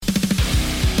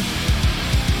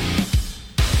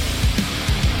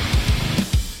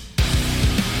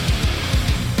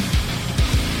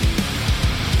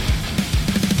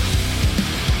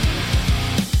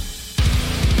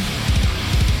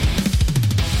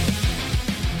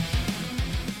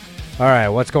All right,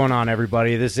 what's going on,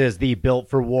 everybody? This is the Built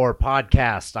for War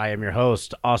podcast. I am your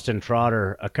host, Austin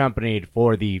Trotter, accompanied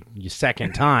for the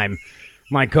second time,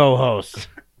 my co-host,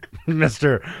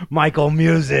 Mr. Michael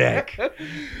Music.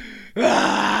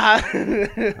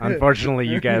 Unfortunately,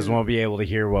 you guys won't be able to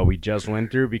hear what we just went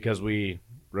through because we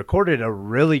recorded a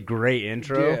really great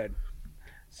intro. Dude,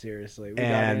 seriously, we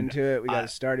got into it. We got it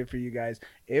started for you guys.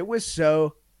 It was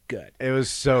so good. It was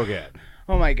so good.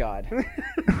 Oh my god.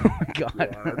 Oh my god.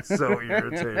 Yeah, that's so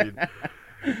irritating.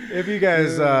 If you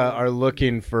guys are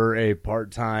looking for a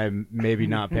part-time, maybe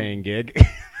not paying gig,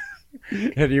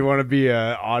 and you want to be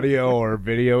an audio or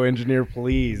video engineer,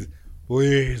 please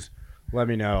let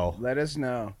me know. Let us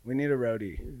know. We need a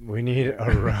roadie. We need a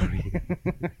roadie.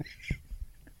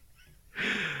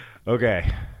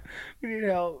 Okay. We need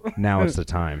help. Now it's the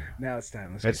time. Now it's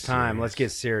time. Let's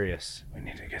get serious. We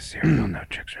need to get serious on no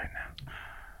tricks right now.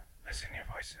 Listen to your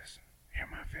voices. Hear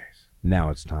my face. Now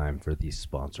it's time for the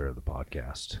sponsor of the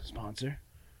podcast. Sponsor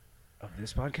of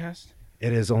this podcast?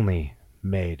 It is only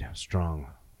made strong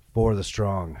for the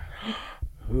strong.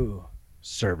 Who?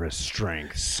 Cerberus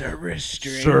Strength. Cerberus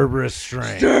Strength. Cerberus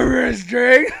Strength. Cerberus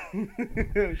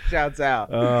Strength. Shouts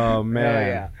out. Oh, man.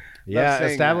 Yeah. Yeah,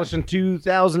 established in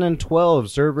 2012,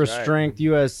 Cerberus That's right. Strength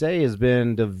USA has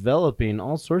been developing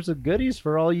all sorts of goodies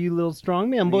for all you little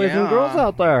strongman boys and girls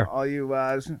out there. All you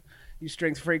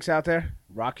strength freaks out there,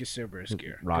 rock your Cerberus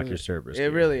gear. Rock your Cerberus It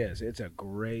gear. really is. It's a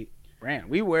great brand.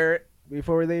 We wear it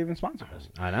before they even sponsored us.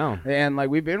 I know. And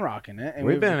we've been rocking it. And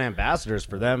We've been ambassadors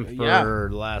for them for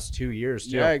the last 2 years,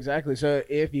 too. Yeah, exactly. So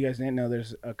if you guys didn't know,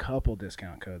 there's a couple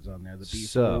discount codes on there. The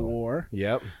B4 War.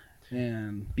 Yep.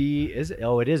 And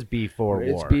it is B4 War.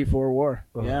 It's B4 War.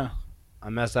 Ugh. Yeah. I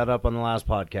messed that up on the last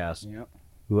podcast. Yep.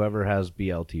 Whoever has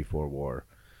BLT4 War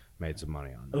made some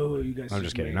money on it. Oh, you guys. I'm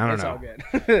just kidding. I don't know. All good.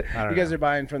 I don't you guys know. are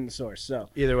buying from the source. So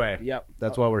Either way, yep.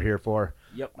 that's what we're here for.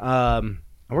 Yep.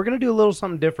 We're going to do a little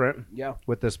something different Yeah.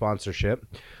 with this sponsorship.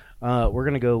 We're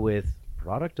going to go with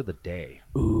Product of the Day.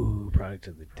 Ooh, product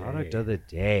of the day. Product of the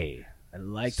Day. I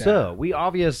like that. So, we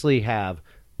obviously have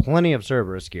plenty of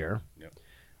Cerberus gear. Yep.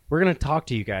 We're going to talk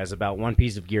to you guys about one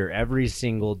piece of gear every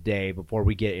single day before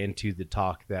we get into the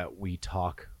talk that we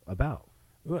talk about.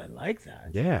 Ooh, I like that.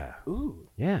 Yeah. Ooh.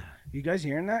 Yeah. You guys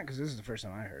hearing that? Because this is the first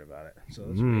time I heard about it. So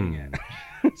let's bring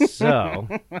it. So,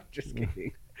 Just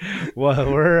kidding. what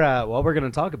we're going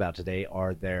to talk about today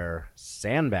are their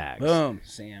sandbags. Boom.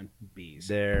 Sand bees.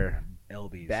 Their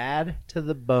LBs. bad to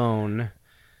the bone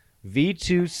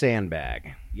V2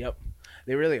 sandbag. Yep.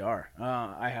 They really are.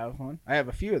 I have one. I have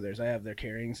a few of theirs. I have their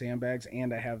carrying sandbags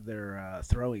and I have their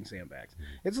throwing sandbags.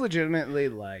 It's legitimately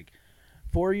like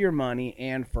for your money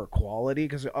and for quality.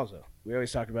 Because also, we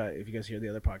always talk about, if you guys hear the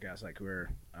other podcast, like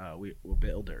we're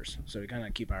builders. So we kind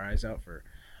of keep our eyes out for,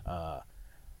 what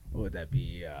would that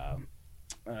be?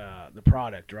 The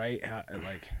product, right?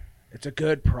 Like, it's a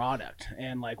good product.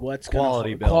 And like what's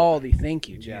Quality built. Quality, thank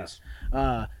you. Jeez.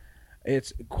 Yeah.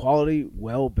 It's quality,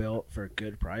 well built for a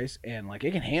good price, and like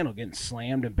it can handle getting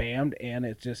slammed and bammed, and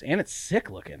it's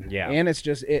sick looking. Yeah, and it's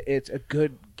just it's a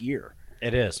good gear.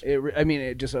 It is.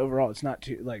 It just overall, it's not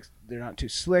too like they're not too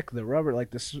slick. The rubber, like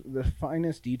the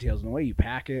finest details, and the way you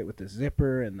pack it with the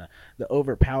zipper and the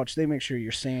over pouch, they make sure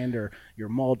your sand or your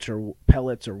mulch or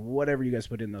pellets or whatever you guys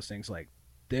put in those things, like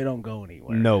they don't go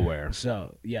anywhere. Nowhere.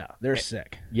 So yeah, they're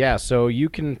sick. Yeah, so you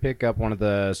can pick up one of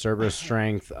the Cerberus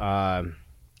Strength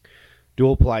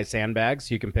dual ply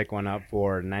sandbags. You can pick one up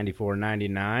for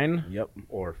 $94.99. Yep.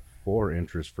 Or 4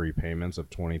 interest-free payments of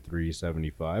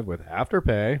 $23.75 with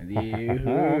afterpay.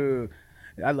 Yoo-hoo.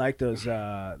 I like those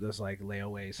like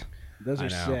layaways. Those are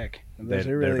sick. Those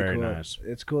are really they're very cool. nice.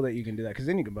 It's cool that you can do that because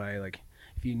then you can buy like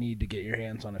if you need to get your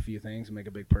hands on a few things and make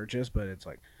a big purchase, but it's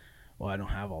like, well, I don't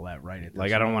have all that right at this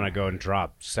Like, I don't want moment. to go and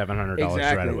drop $700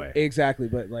 exactly, right away. Exactly,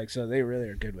 but like, so they really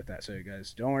are good with that. So you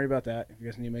guys don't worry about that. If you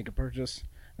guys need to make a purchase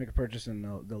and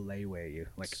they'll layway you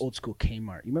like old school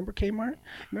Kmart. You remember Kmart?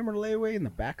 Remember the layaway in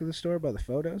the back of the store by the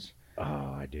photos?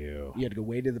 Oh, I do. You had to go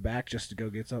way to the back just to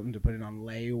go get something to put it on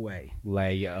layaway.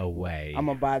 Lay away. I'm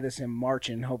gonna buy this in March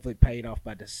and hopefully pay it off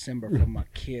by December for my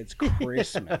kids'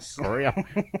 Christmas. Merry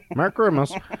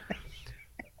Christmas.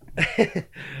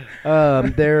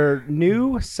 Their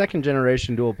new second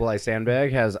generation dual ply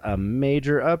sandbag has a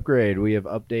major upgrade. We have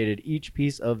updated each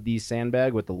piece of the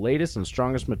sandbag with the latest and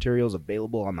strongest materials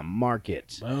available on the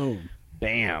market. Boom.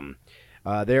 Bam.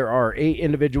 There are 8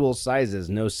 individual sizes,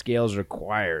 no scales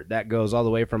required. That goes all the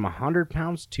way from 100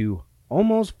 pounds to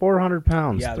almost 400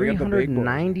 pounds, Yeah, they got the big boy.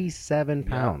 397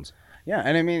 pounds. Yeah,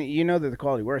 and I mean, you know that the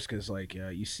quality works because, like,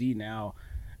 you see now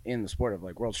in the sport of,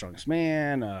 like, World's Strongest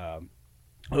Man,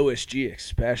 OSG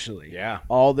especially. Yeah.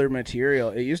 All their material.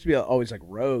 It used to be always like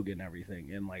Rogue and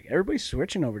everything. And like everybody's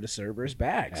switching over to Cerberus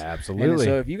bags. Absolutely. And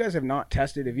so if you guys have not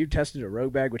tested, if you've tested a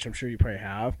Rogue bag, which I'm sure you probably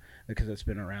have because it's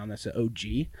been around, that's an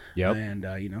OG. Yep.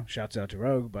 And, shouts out to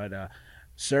Rogue. But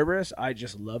Cerberus, I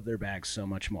just love their bags so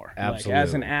much more. Absolutely. Like,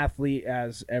 as an athlete,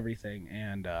 as everything.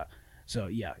 And so,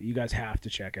 yeah, you guys have to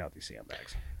check out these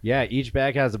sandbags. Yeah, each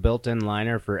bag has a built-in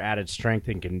liner for added strength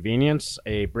and convenience.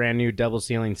 A brand new double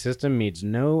sealing system means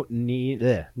no need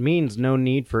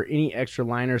for any extra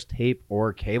liners, tape,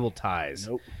 or cable ties.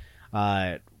 Nope.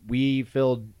 We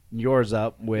filled yours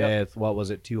up with, what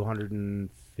was it,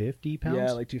 250 pounds?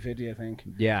 Yeah, like 250, I think.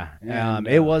 Yeah, And,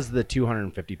 it was the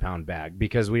 250-pound bag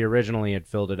because we originally had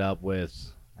filled it up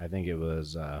with, I think it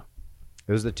was the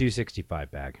 265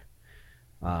 bag.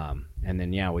 And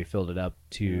then, we filled it up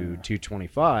to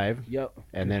 225. Yep.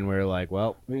 And then we were like,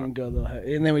 well, we can go a little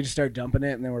heavy. And then we just start dumping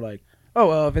it, and then we're like, oh,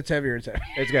 well, if it's heavier, it's heavy.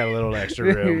 it's got a little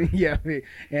extra room. Yeah.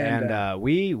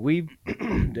 We we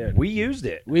used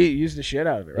it. We used the shit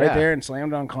out of it right Yeah. there and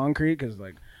slammed it on concrete because,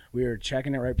 like, we were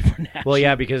checking it right before nationals. Well,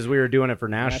 yeah, because we were doing it for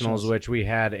nationals, which we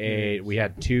had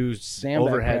two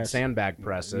overhead sandbag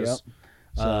presses.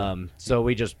 Yep. So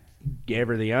we just gave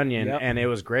her the onion, Yep. and it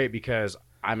was great because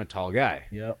I'm a tall guy.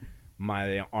 Yep.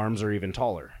 My arms are even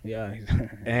taller. Yeah.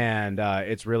 And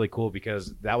it's really cool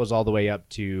because that was all the way up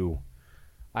to,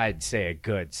 I'd say, a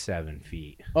good 7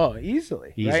 feet. Oh, easily.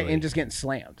 Right? Easily. And just getting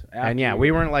slammed. And we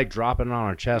weren't like dropping it on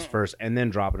our chest first and then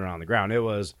dropping it on the ground. It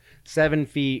was 7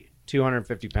 feet,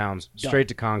 250 pounds, straight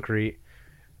to concrete.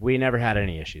 We never had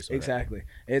any issues with Exactly.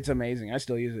 It's amazing. I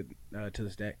still use it to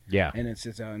this day. Yeah. And it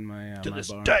sits out in my To my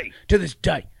this barn. day. To this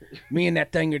day. Me and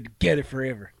that thing are together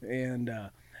forever. And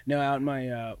no, out in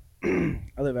my I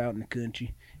live out in the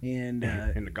country. And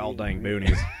in the gall dang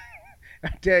boonies. I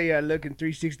tell you, I look in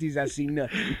 360s, I see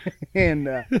nothing. And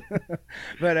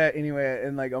but anyway,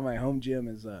 and like on my home gym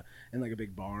is in like a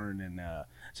big barn, and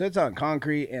so it's on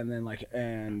concrete, and then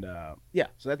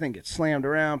so that thing gets slammed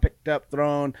around, picked up,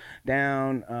 thrown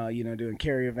down, doing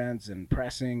carry events and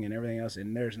pressing and everything else,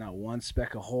 and there's not one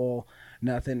speck of hole,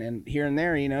 nothing, and here and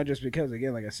there, just because,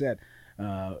 again, like I said,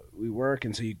 we work,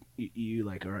 and so you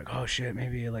like are like, oh shit,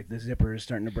 maybe like the zipper is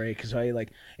starting to break, so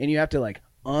and you have to like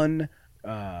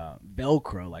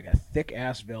Velcro, like a thick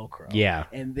ass Velcro. Yeah.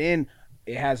 And then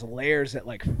it has layers that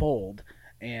like fold,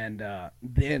 and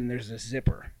then there's a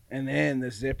zipper, and then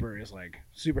the zipper is like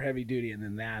super heavy duty, and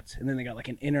then they got like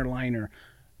an inner liner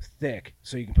thick,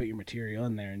 so you can put your material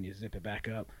in there and you zip it back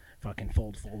up. Fucking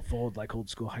fold like old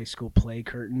school high school play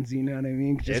curtains, you know what I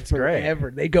mean? Just it's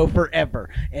forever. Great. They go forever,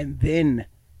 and then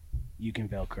you can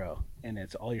Velcro, and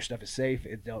it's all your stuff is safe.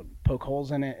 It don't poke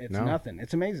holes in it. It's nothing.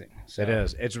 It's amazing. So. It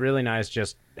is. It's really nice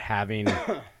just having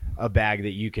a bag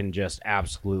that you can just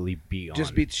absolutely beat on.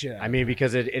 Just beat the shit out. I mean,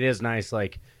 because it is nice,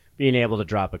 like being able to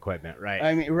drop equipment, right?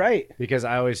 I mean, right. Because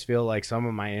I always feel like some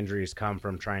of my injuries come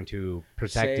from trying to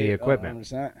protect the equipment.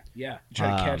 100%. Yeah.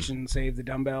 Try to catch and save the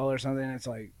dumbbell or something. It's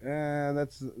like,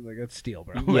 that's steel,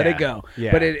 bro. Yeah. Let it go.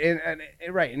 Yeah. But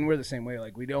right. And we're the same way.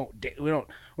 Like we're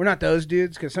not those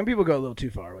dudes, because some people go a little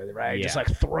too far with it, right? Yeah. Just like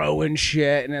throwing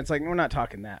shit. And it's like, we're not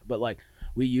talking that. But like,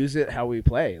 we use it how we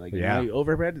play. Like, you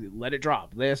overhead, let it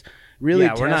drop. This really,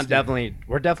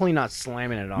 we're definitely not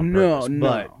slamming it on purpose.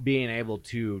 But being able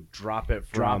to drop it,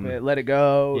 let it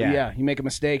go. Yeah. You make a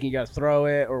mistake, you got to throw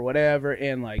it or whatever,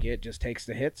 and like it just takes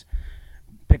the hits,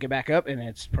 pick it back up, and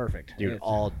it's perfect. Dude,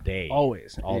 all day,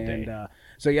 always, all day.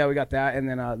 So we got that, and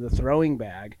then the throwing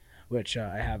bag, which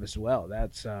I have as well.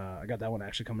 That's I got that one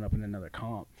actually coming up in another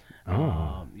comp.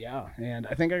 And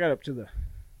I think I got up to the.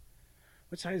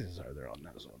 What sizes are there on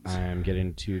those ones? I'm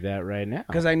getting to that right now.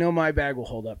 Because I know my bag will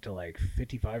hold up to like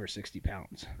 55 or 60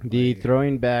 pounds. The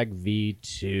throwing bag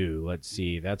V2. Let's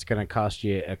see. That's going to cost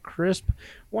you a crisp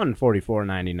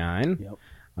 $144.99.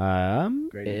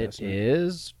 Yep. Great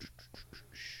investment.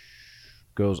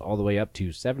 Goes all the way up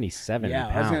to 77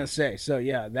 pounds. I was going to say. So,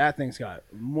 that thing's got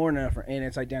more than enough. And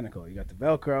it's identical. You got the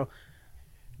Velcro.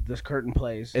 This curtain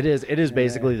plays. It is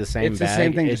basically the same it's bag. The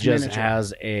same thing, it just miniature.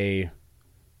 has a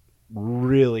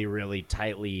really, really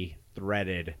tightly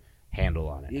threaded handle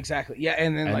on it. Exactly. Yeah,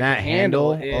 and then and like that the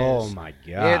handle is, is, oh my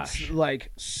gosh, it's like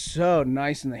so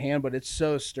nice in the hand, but it's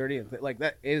so sturdy and like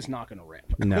that is not going to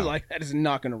rip. No, like that is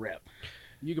not going to rip.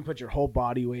 You can put your whole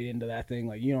body weight into that thing.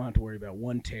 Like you don't have to worry about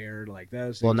one tear like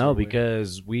those. Well, no,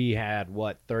 because we had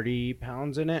 30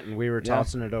 pounds in it, and we were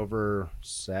tossing it over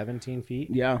 17 feet.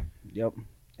 Yeah. Yep.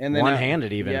 And then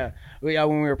one-handed even. Yeah,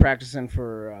 when we were practicing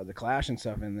for the Clash and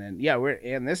stuff, and then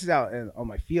and this is out on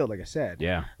my field, like I said,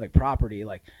 like property,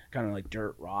 like kind of like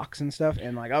dirt rocks and stuff,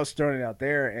 and like I was throwing it out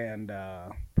there and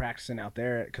practicing out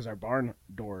there because our barn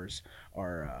doors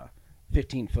are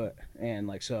 15 foot, and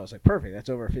like so I was like perfect, that's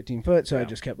over 15 foot, so I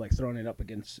just kept like throwing it up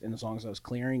against, and as long as I was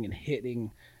clearing and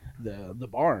hitting the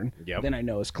barn, then I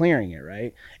know it's clearing it,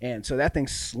 right? And so that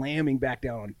thing's slamming back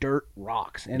down on dirt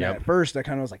rocks, and at first I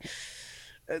kind of was like,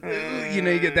 you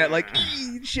know, you get that like,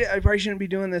 shit, I probably shouldn't be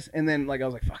doing this, and then like I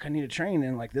was like, fuck, I need to train,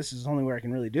 and like this is the only way I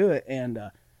can really do it, and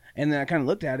then I kind of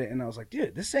looked at it and I was like,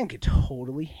 dude, this thing could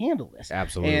totally handle this.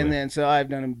 Absolutely. And then so I've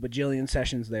done a bajillion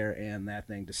sessions there, and that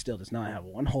thing still does not have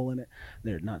one hole in it.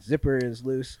 There's not zipper is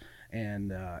loose,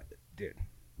 and dude,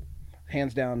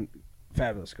 hands down,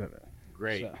 fabulous equipment.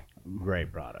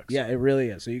 Great products. Yeah, it really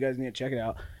is. So you guys need to check it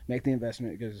out, make the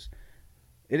investment, because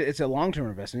it's a long-term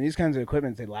investment. These kinds of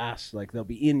equipment, they last, like they'll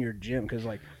be in your gym, because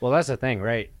like. Well, that's the thing,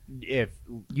 right? If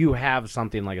you have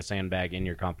something like a sandbag in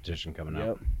your competition coming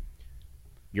up,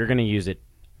 you're going to use it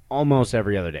almost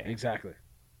every other day. Exactly.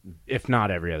 If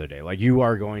not every other day. Like, you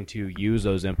are going to use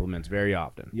those implements very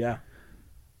often. Yeah.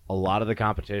 A lot of the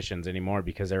competitions anymore,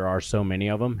 because there are so many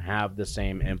of them, have the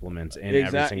same implements in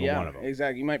every single one of them.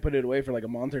 Exactly. You might put it away for like a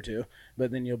month or two,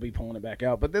 but then you'll be pulling it back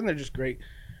out. But then they're just great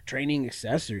training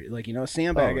accessory. Like, you know, a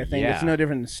sandbag, I think it's no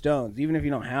different than stones. Even if you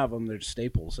don't have them, they're just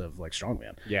staples of like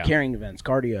strongman. Yeah. Carrying events,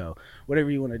 cardio, whatever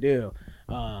you want to do.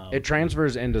 It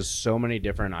transfers into so many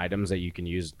different items that you can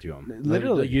use to them.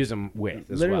 Literally use them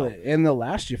with as well. And they'll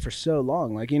last you for so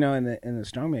long. Like, you know, in the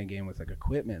strongman game with like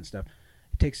equipment and stuff,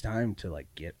 it takes time to like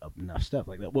get enough stuff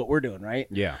like that. What we're doing, right?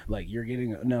 Yeah. Like, you're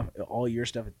getting enough, all your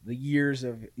stuff, the years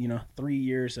of, you know, 3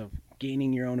 years of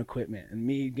gaining your own equipment, and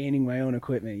me gaining my own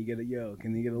equipment. You get a yoke,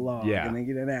 and you get a log, and then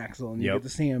you get an axle, and you get the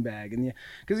sandbag, and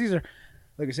because these are,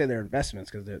 like I said, they're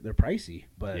investments, because they're pricey,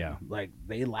 but like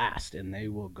they last, and they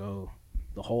will go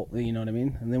the whole, you know what I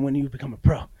mean? And then when you become a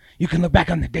pro, you can look back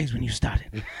on the days when you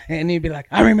started, and you'd be like,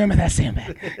 I remember that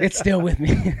sandbag. It's still with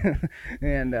me.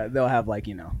 And they'll have, like,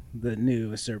 you know, the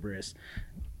new Cerberus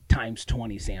times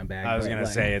 20 sandbag. I was going to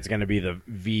say, it's going to be the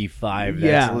V5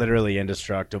 that's literally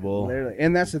indestructible. Literally.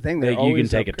 And that's the thing. You can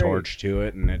take a torch to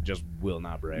it, and it just will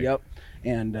not break. Yep.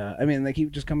 And, I mean, they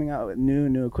keep just coming out with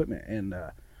new equipment, and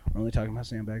we're only talking about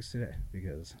sandbags today,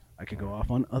 because I could go off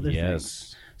on other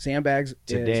things. Sandbags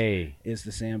today is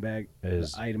the sandbag the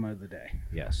item of the day.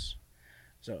 Yes.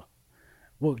 So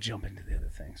we'll jump into the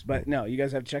other things. But no, you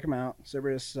guys have to check them out.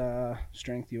 Cerberus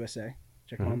Strength USA.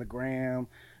 Check them on the gram.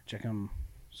 Check them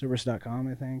Cerberus.com,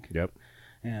 I think. Yep.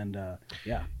 And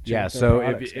so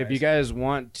if you guys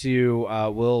want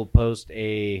to, we'll post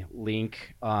a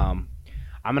link. I'm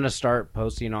going to start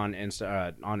posting on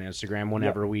Instagram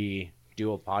whenever we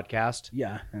do a podcast.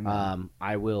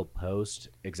 I will post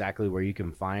exactly where you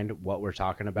can find what we're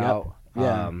talking about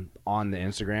on the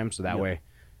Instagram, so that way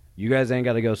you guys ain't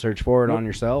got to go search for it on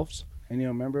yourselves. And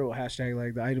remember, we'll hashtag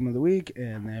like the item of the week,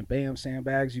 and then bam,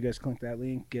 sandbags. You guys click that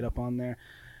link, get up on there.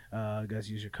 You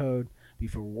guys use your code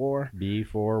B4WAR.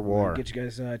 B4WAR. Get you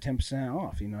guys 10%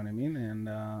 off. You know what I mean? And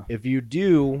if you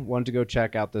do want to go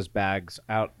check out these bags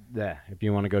if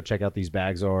you want to go check out these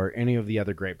bags or any of the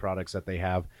other great products that they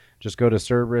have, just go to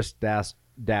Cerberus-strength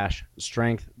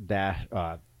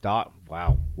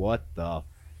wow, what the?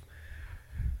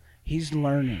 He's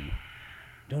learning.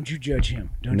 Don't you judge him.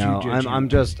 I'm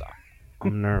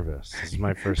nervous. This is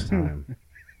my first time.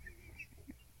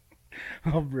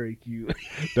 I'll break you.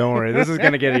 Don't worry. This is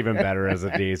going to get even better as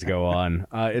the days go on.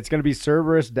 It's going to be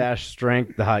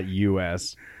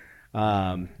Cerberus-strength.us.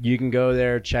 You can go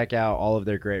there, check out all of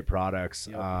their great products.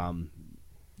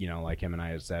 You know, like him and I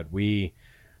had said, we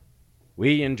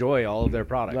enjoy all of their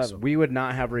products. We would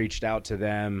not have reached out to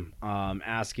them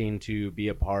asking to be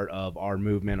a part of our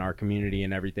movement, our community,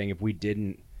 and everything if we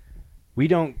didn't. We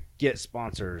don't get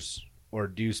sponsors or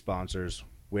do sponsors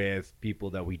with people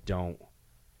that we don't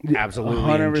absolutely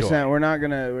 100%. Enjoy. We're not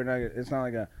gonna. It's not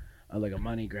like a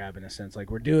money grab in a sense.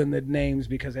 Like, we're doing the names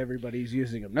because everybody's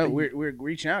using them. No, we're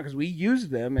reaching out because we use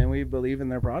them and we believe in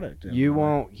their product. You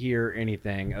won't hear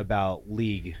anything about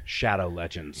League Shadow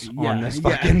Legends on this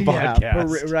fucking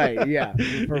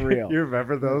podcast. For real. You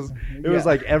remember those? It was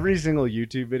like every single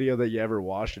YouTube video that you ever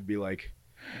watched would be like,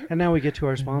 and now we get to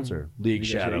our sponsor, League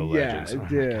Shadow Legends. Yeah,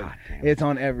 dude. It's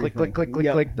on everything.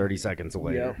 Click. 30 seconds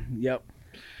later. Yep.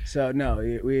 So no,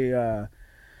 we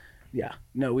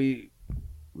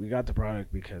got the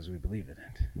product because we believe in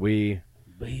it. We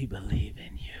believe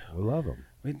in you. We love them.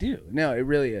 We do. No, it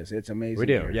really is. It's amazing. We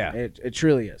do. Yeah. It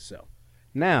truly is. So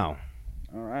now,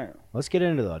 All right. Let's get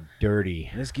into the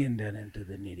dirty. Let's get into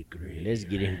the nitty gritty. Let's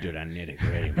get into the nitty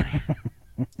gritty, man.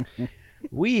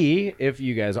 We, if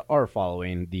you guys are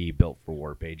following the Built for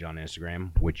War page on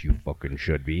Instagram, which you fucking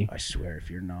should be, I swear, if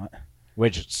you're not,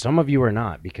 which some of you are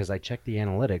not, because I checked the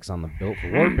analytics on the Built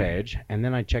for War page, and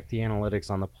then I checked the analytics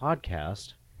on the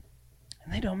podcast,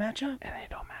 and they don't match up. I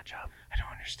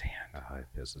don't understand. Oh, it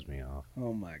pisses me off.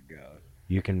 Oh my god.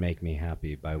 You can make me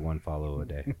happy by one follow a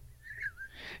day.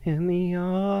 In the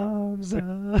arms of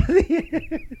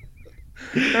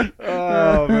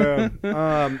oh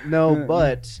man. No,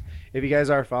 but if you guys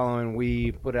are following,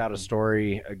 we put out a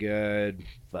story a good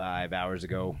 5 hours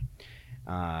ago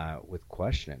with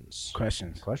questions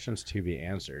to be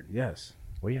answered. Yes,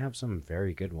 we have some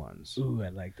very good ones. Ooh, I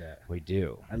like that. We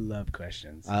do. I love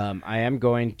questions. I am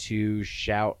going to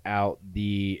shout out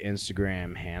the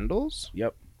Instagram handles.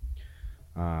 Yep.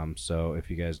 So if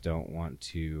you guys don't want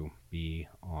to be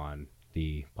on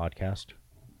the podcast,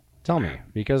 tell me,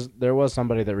 because there was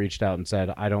somebody that reached out and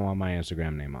said, I don't want my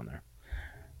Instagram name on there.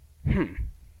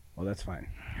 Well, that's fine.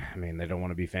 I mean, they don't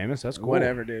want to be famous. That's cool.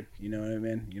 Whatever, dude. You know what I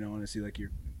mean? You don't want to see like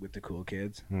you're with the cool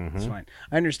kids. Mm-hmm. It's fine.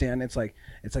 I understand. It's like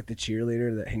the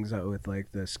cheerleader that hangs out with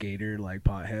like the skater like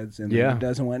potheads and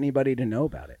doesn't want anybody to know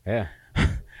about it. Yeah.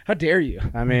 How dare you?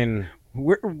 I mean,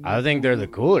 I think they're the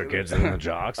cooler kids than the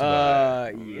jocks.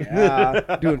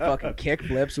 Yeah. Doing fucking kick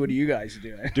flips. What are you guys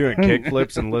doing? Doing kick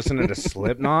flips and listening to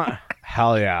Slipknot?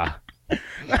 Hell yeah.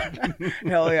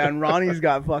 Hell yeah. And Ronnie's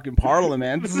got fucking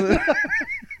parliaments.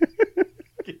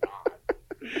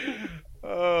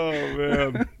 Oh,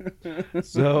 man.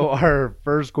 So our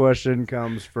first question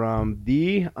comes from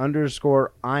 _iron_chef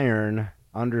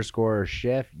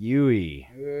Huey.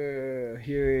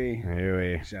 Huey.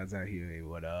 Huey. Shouts out Huey.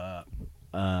 What up?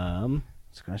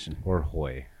 Discussion. Or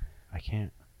Hoy. I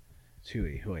can't. It's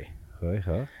Huey. Hoy. Hoy,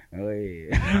 huh?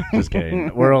 Hoy. Just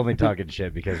kidding. We're only talking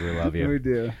shit because we love you. We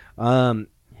do.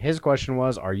 His question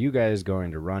was, are you guys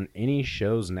going to run any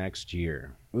shows next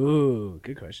year? Ooh,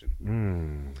 good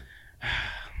question.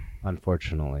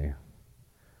 Unfortunately,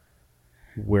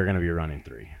 we're going to be running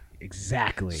 3.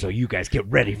 Exactly. So you guys get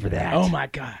ready for that. Oh my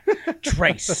God.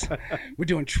 Trace. We're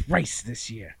doing Trace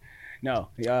this year. No.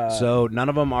 So none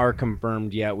of them are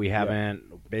confirmed yet. We haven't.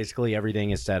 Yep. Basically, everything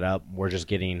is set up. We're just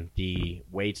getting the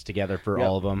weights together for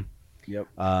all of them. Yep.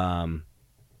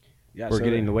 We're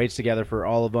getting the weights together for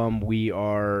all of them. We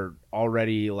are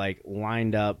already like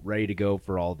lined up, ready to go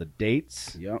for all the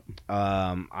dates. Yep.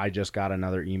 I just got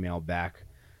another email back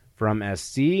from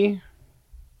SC.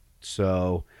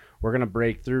 So we're going to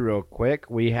break through real quick.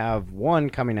 We have one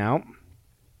coming out.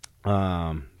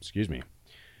 Excuse me.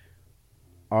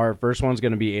 Our first one's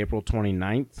going to be April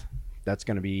 29th. That's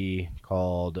going to be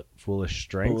called Foolish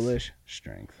Strength. Foolish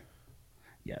Strength.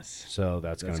 Yes. So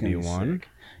that's going to be one. Sick.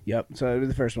 Yep. So it'll be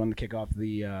the first one to kick off the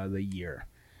year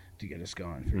to get us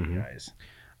going for you guys.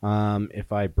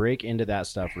 If I break into that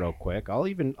stuff real quick, I'll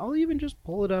even just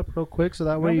pull it up real quick so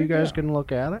that way you guys can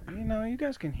look at it. You know, you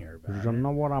guys can hear about it. You know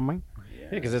what I mean? Yeah,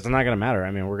 because it's not going to matter.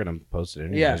 I mean, we're going to post it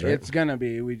anyways, yeah, right? it's going to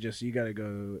be. You got to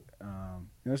go.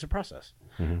 It's a process.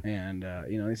 And,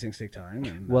 these things take time.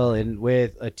 And, well, and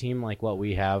with a team like what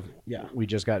we have, yeah, we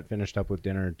just got finished up with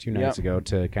dinner 2 nights ago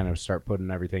to kind of start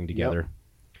putting everything together. Yep.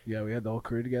 Yeah, we had the whole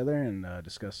crew together and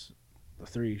discuss the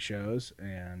 3 shows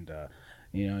and, and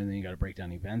then you got to break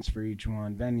down events for each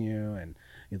one, venue, and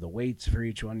the weights for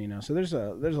each one. So there's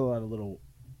a lot of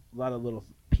little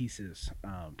pieces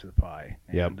to the pie.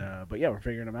 And, but yeah, we're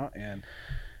figuring them out, and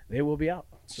they will be out.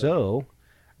 So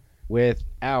with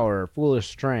our Foolish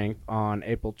Strength on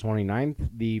April 29th,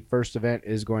 the first event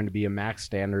is going to be a max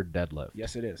standard deadlift.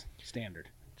 Yes, it is standard,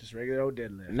 just regular old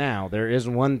deadlift. Now there is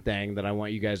one thing that I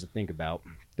want you guys to think about.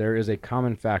 There is a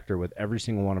common factor with every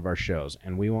single one of our shows,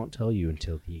 and we won't tell you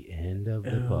until the end of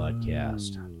the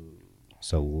podcast.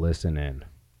 So listen in.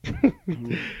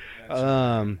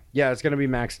 It's going to be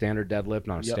max standard deadlift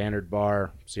on a standard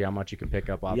bar. See how much you can pick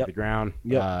up off the ground.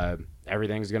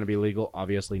 Everything's going to be legal.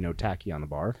 Obviously, no tacky on the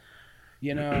bar.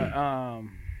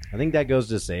 I think that goes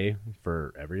to say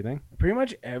for everything. Pretty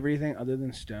much everything other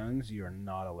than stones, you are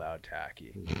not allowed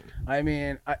tacky. I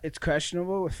mean, it's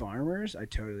questionable with farmers. I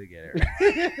totally get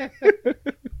it.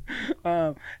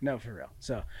 No, for real.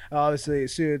 So, obviously,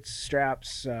 suits,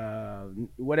 straps,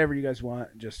 whatever you guys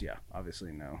want. Just,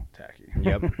 obviously no tacky.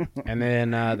 Yep. And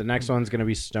then the next one's going to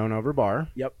be stone over bar.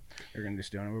 Yep. They're going to do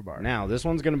stone over bar. Now, this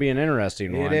one's going to be an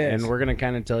interesting one. It is. And we're going to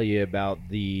kind of tell you about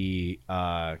the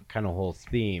kind of whole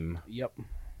theme. Yep.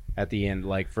 At the end,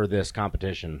 like for this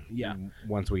competition. Yeah.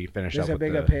 Once we finish There's up a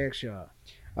with big picture.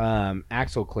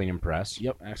 Axle clean and press.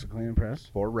 Yep. Axle clean and press.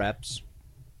 4 reps.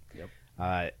 Yep.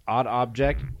 Odd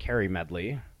object carry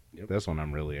medley. Yep. This one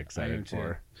I'm really excited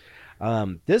too.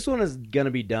 for. This one is going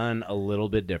to be done a little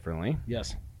bit differently.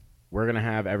 Yes. We're going to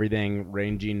have everything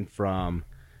ranging from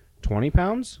 20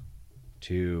 pounds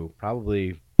to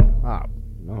probably,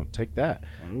 no, take that.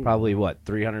 Ooh. Probably what,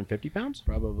 350 pounds?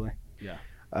 Probably. Yeah.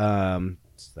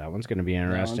 So that one's going to be That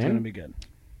interesting. one's going to be good.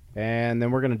 And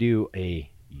then we're going to do a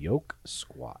yoke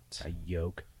squat. A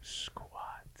yoke squat.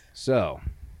 So,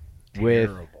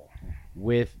 Terrible.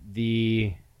 with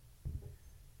the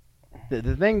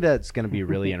thing that's going to be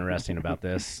really interesting about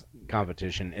this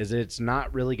competition is it's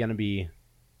not really going to be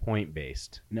point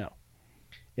based. No.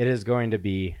 It is going to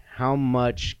be how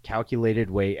much calculated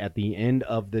weight at the end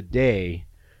of the day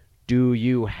do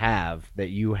you have that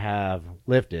you have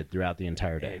lifted throughout the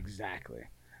entire day. Exactly.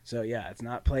 So, yeah, it's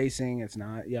not placing. It's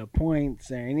not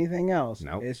points or anything else.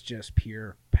 Nope. It's just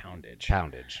pure poundage.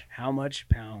 Poundage. How much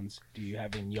pounds do you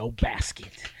have in your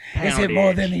basket? Is it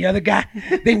more than the other guy?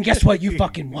 Then guess what? You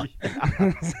fucking won.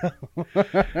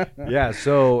 Yeah,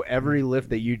 so every lift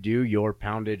that you do, your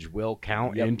poundage will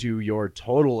count Yep. into your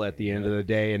total at the end of the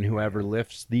day, and whoever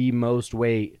lifts the most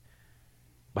weight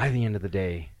by the end of the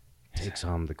day takes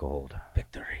home the gold.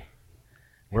 Victory.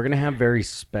 We're going to have very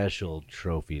special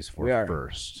trophies for We are.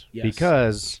 first. Yes.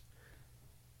 Because,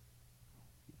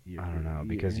 I don't know,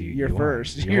 because you're you won.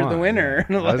 first. You You're the won, winner.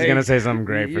 yeah. I was Like, going to say something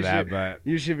great you for that, should- but...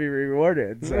 You should be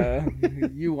rewarded. So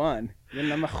you won. You're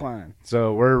number one.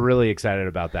 So we're really excited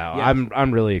about that. Yeah.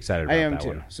 I'm really excited about I am that too.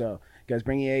 one. So, guys,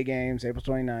 bring your A games. April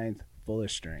 29th,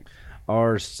 fullest strength.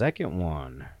 Our second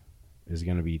one is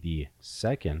going to be the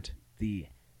second. The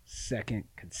second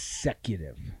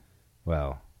consecutive.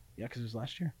 Well, Yeah, because it was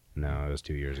last year. no, it was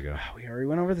 2 years ago. We already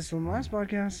went over this in the last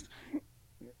podcast.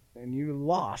 And you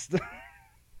lost.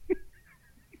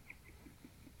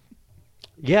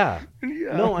 Yeah.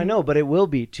 Yeah. No, I know, but it will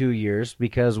be 2 years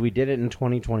because we did it in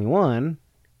 2021,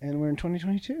 And we're in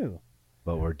 2022.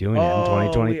 but we're doing it in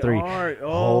 2023. We are. A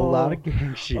whole lot of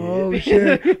gang shit. Oh,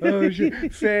 shit. Oh,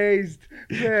 shit. Phased.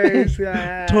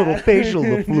 Total facial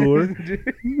LaFleur.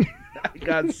 I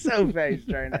got so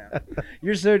phased right now.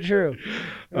 You're so true.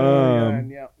 Um, God,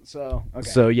 yeah. So, okay.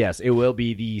 So, yes, it will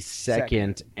be the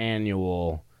second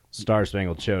annual Star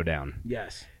Spangled Showdown.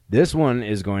 Yes. This one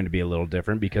is going to be a little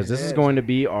different because this is going to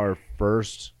be our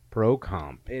first pro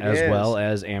comp It as is. well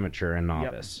as amateur and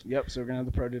novice. Yep. So we're going to have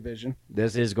the pro division.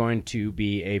 This is going to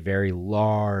be a very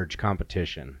large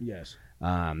competition. Yes.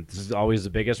 This is always the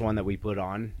biggest one that we put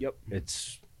on. Yep.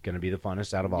 It's going to be the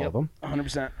funnest out of all of them.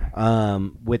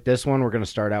 100%. With this one, we're going to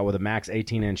start out with a max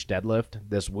 18-inch deadlift.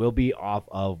 This will be off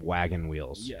of wagon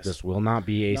wheels. Yes. This will not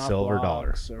be a Not silver dollar.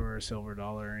 blocks or a silver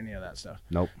dollar or any of that stuff.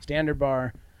 Nope. Standard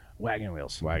bar, wagon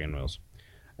wheels. Wagon wheels.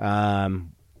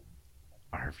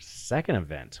 Our second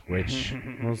event, which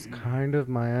was kind of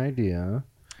my idea,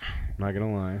 I'm not going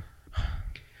to lie.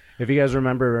 If you guys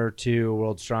remember to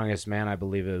World's Strongest Man, I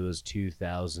believe it was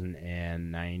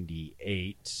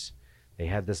 2098, they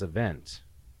had this event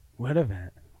What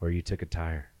event? where you took a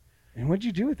tire. And what'd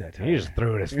you do with that time? You just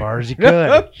threw it as far as you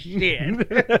could. Shit.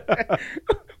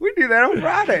 We do that on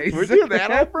Fridays. We do that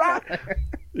on Friday.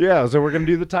 Yeah, so we're going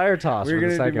to do the tire toss We're for the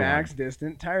gonna second do max one.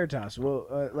 distant tire toss. We'll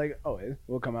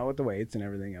we'll come out with the weights and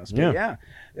everything else.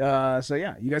 But so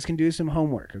you guys can do some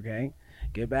homework. Okay,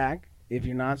 get back. If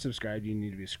you're not subscribed, you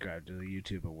need to be subscribed to the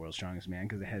YouTube of World's Strongest Man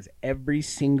because it has every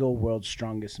single World's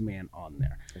Strongest Man on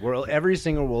there. Every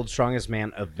single World's Strongest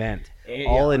Man event,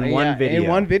 all in one video. In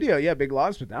one video, yeah. Big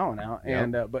Logs put that one out, Yep.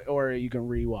 and or you can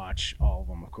rewatch all of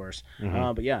them, of course. Mhm.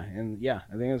 I think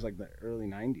it was like the early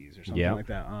 '90s or something Yep. like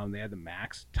that. They had the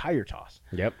max tire toss,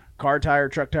 Yep. car tire,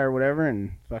 truck tire, whatever,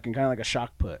 and fucking kind of like a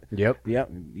shock put. Yep. Yep,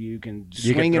 you can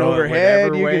You swing can it throw it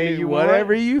overhead. whatever You way can do you want.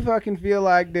 whatever you fucking feel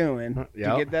like doing to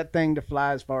Yep. get that thing to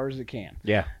fly as far as it can.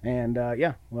 Yeah. And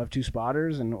we'll have 2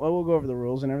 spotters, and we'll go over the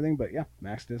rules and everything. But yeah,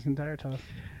 max distance tire toss.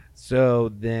 So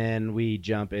then we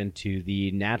jump into the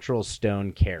natural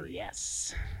stone carry.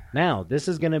 Yes. Now, this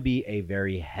is going to be a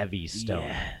very heavy stone.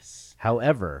 Yes.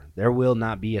 However, there will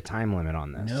not be a time limit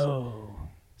on this. No.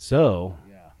 So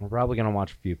Yeah. we're probably going to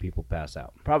watch a few people pass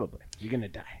out. Probably. You're gonna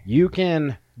die. You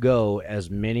can go as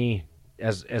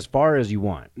far as you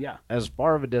want, Yeah. as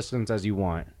far of a distance as you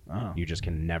want. Uh-huh. You just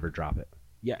can never drop it.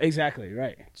 Yeah. Exactly.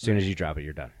 Right. As soon as you drop it,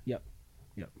 you're done. Yep.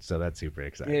 Yep. So that's super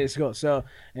exciting. It is cool. So,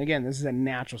 and again, this is a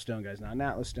natural stone, guys. Not an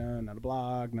atlas stone, not a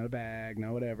block, not a bag,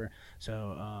 not whatever.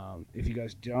 So, if you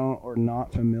guys don't or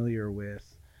not familiar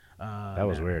with, That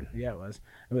was weird. Yeah, it was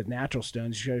with natural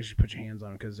stones. You guys should put your hands on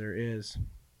them because there is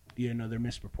they're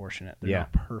misproportionate. They're Yeah.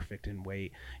 not perfect in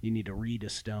weight. You need to read a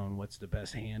stone. What's the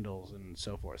best handles and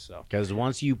so forth. So Because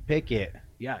once you pick it,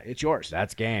 yeah, it's yours.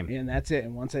 that's game. And that's it.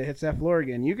 And once it hits that floor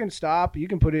again, you can stop. You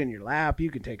can put it in your lap. You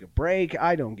can take a break.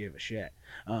 I don't give a shit.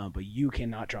 But you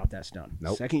cannot drop that stone.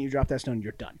 Nope. Second you drop that stone,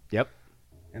 you're done. Yep.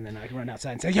 And then I can run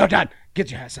outside and say, "Yo, done. Get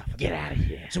your ass off. Get out of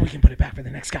here." So we can put it back for the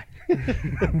next guy."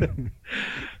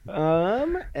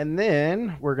 And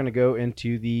then we're gonna go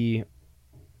into the,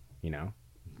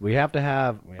 we have to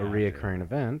have We a have reoccurring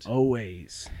event.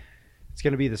 Always. It's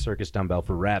gonna be the circus dumbbell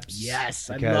for reps. Yes,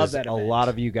 I because love that a event. lot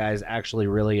of you guys actually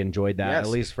really enjoyed that. Yes. At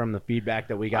least from the feedback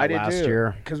that we I got did last too,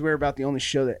 year. because we were about the only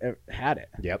show that ever had it.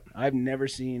 Yep. I've never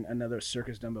seen another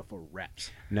circus dumbbell for reps.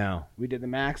 No. We did the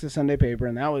Max the Sunday paper,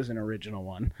 and that was an original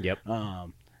one. Yep.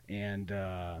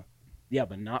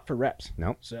 But not for reps.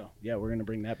 Nope. So yeah, we're gonna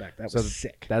bring that back. That So was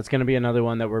sick. That's going to be another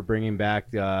one that we're bringing back.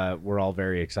 We're all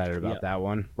very excited about Yep. that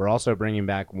one. We're also bringing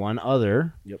back one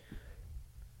other. Yep.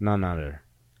 None other.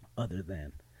 Other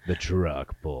than The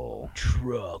truck pull.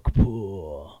 truck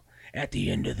pull. At the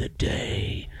end of the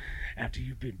day, after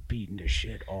you've been beaten to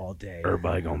shit all day,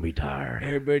 Everybody going to be tired.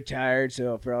 everybody tired.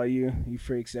 So for all you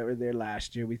freaks that were there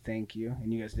last year, we thank you,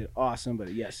 and you guys did awesome.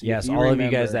 But yes, Yes, you all of you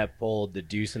remember- guys that pulled the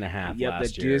deuce and a half Yep,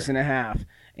 last the year. deuce and a half,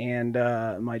 and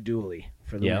my dually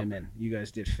for the Yep. women. You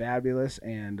guys did fabulous,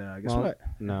 and guess Well, what?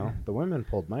 No, the women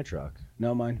pulled my truck.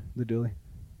 No, mine, the dually.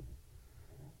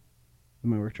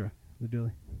 My work truck, the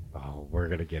dually. Oh, we're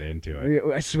going to get into it.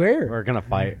 I swear. We're going to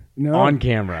fight No. on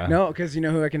camera. No, because you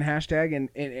know who I can hashtag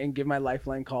and give my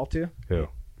lifeline call to? Who?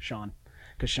 Sean.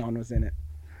 Because Sean was in it.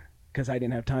 Because I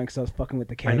didn't have time because I was fucking with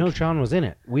the cake. I know Sean was in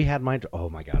it. We had my. Oh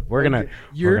my God, we're gonna.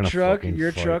 Your we're gonna truck. fucking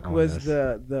Your fight truck on was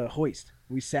this. the hoist.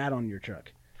 We sat on your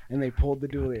truck, and they pulled the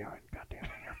dually. God damn it,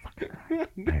 you're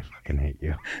fucking right. I fucking hate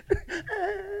you.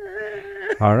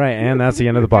 All right, and that's the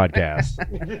end of the podcast.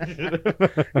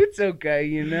 It's okay,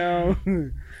 you know.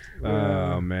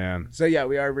 Oh man. So yeah,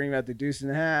 we are bringing out the deuce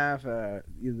and a half, either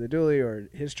the dually or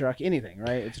his truck, anything,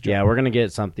 right? It's a truck. Yeah, we're gonna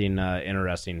get something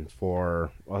interesting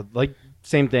for like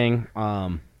same thing.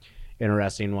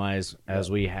 Interesting wise as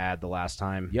we had the last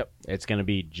time. Yep. It's gonna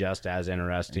be just as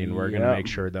interesting. We're gonna Yep. make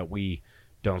sure that we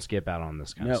don't skip out on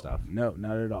this kind No, of stuff. no,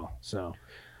 not at all. So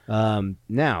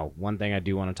Now, one thing I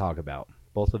do want to talk about.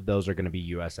 Both of those are going to be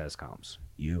USS comps.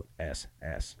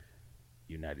 USS,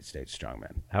 United States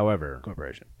Strongman However,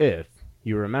 Corporation. if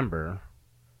you remember,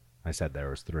 I said there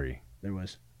was 3. There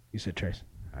was. You said Trace.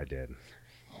 I did.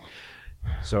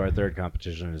 So our third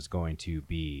competition is going to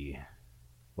be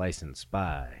licensed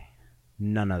by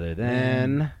none other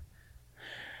than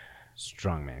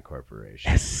Strongman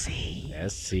Corporation. SC.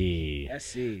 SC.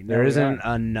 SC. No, There we isn't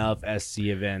aren't. enough SC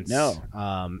events.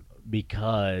 No.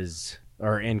 Because,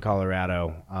 or in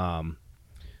Colorado,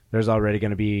 there's already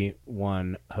going to be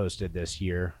one hosted this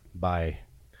year by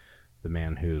the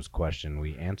man whose question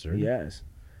we answered. Yes.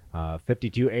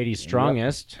 5280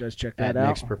 Strongest Guys, check at that out.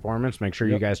 Nick's Performance. Make sure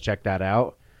you Yep. guys check that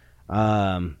out.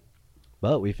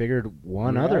 But we figured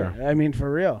one Right. other. I mean,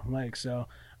 for real. Like, so,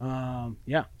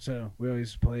 yeah. So we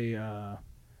always play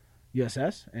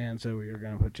USS, and so we are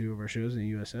going to put 2 of our shows in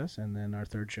USS, and then our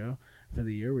third show for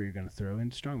the year we're going to throw in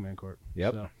Strongman Corp.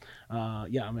 Yep. So,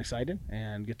 yeah, I'm excited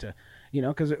and get to,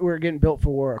 because we're getting built for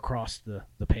war across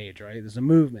the page, right? There's a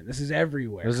movement. This is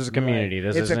everywhere. This is a community.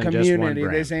 Right? This It's a isn't just one community.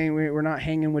 brand. This ain't, we're not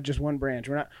hanging with just one branch.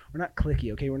 We're not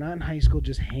cliquey, okay? We're not in high school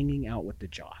just hanging out with the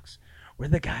jocks. We're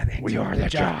the guy that hangs We out are with the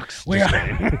jocks. jocks. We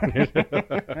Just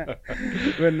are.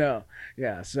 But no,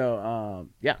 yeah. So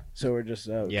so we're just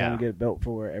trying Yeah. to get it built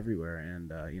for everywhere,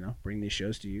 and bring these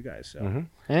shows to you guys. So Mhm.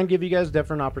 And give you guys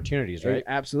different opportunities, right?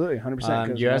 absolutely,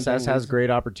 100%. USS has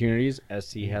great opportunities.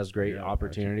 SC has great Yeah,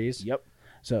 opportunities. Yep.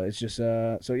 So it's just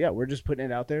we're just putting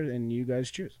it out there, and you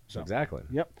guys choose. So Exactly.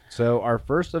 Yep. So our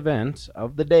first event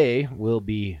of the day will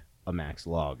be a max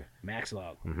log. Max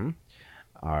log. Mm-hmm.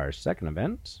 Our second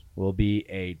event will be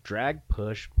a drag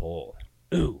push pull.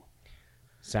 Ooh.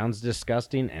 Sounds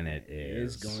disgusting, and it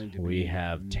is. going to we be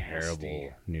have nasty.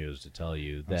 terrible news to tell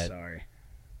you I'm that sorry.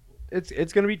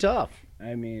 it's going to be tough.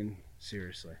 I mean,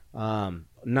 seriously, None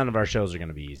of our shows are going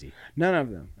to be easy. none of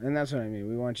them, and that's what I mean.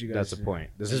 We want you guys. That's the to- point.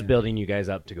 This is yeah. building you guys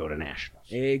up to go to nationals.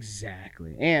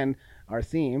 Exactly. And our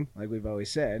theme, like we've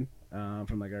always said,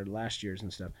 from like our last years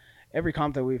and stuff, every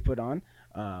comp that we've put on,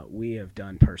 we have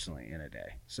done personally in a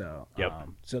day. So, Yep.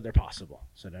 So they're possible.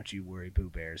 So don't you worry, Boo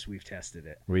Bears. We've tested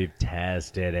it. We've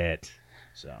tested it.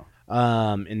 So,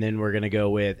 And then we're going to go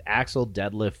with axle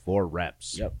deadlift 4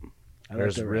 reps. yep. I like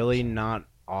There's the really reps. not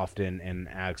often an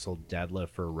axle deadlift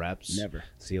for reps. Never.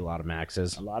 See a lot of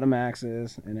maxes. A lot of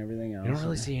maxes and everything else. You don't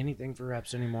really see anything for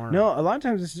reps anymore. No, a lot of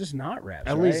times it's just not reps.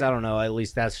 At least, I don't know. At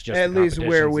least that's just at the least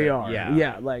where we competitions are. that-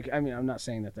 Yeah. Like, I mean, I'm not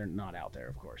saying that they're not out there,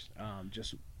 of course.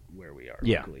 Just where we are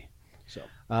locally. So.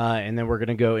 And then we're going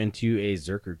to go into a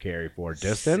Zerker carry for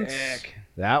distance. Sick.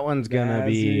 That one's going to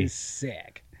be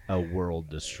sick. a world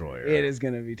destroyer. It is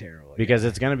going to be terrible. Because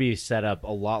it's going to be set up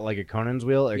a lot like a Conan's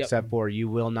wheel, except for you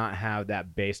will not have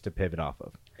that base to pivot off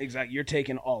of. Exactly. You're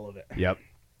taking all of it. Yep.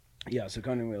 Yeah, so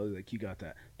Conan wheel, like, you got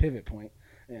that pivot point.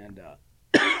 And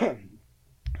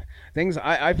things,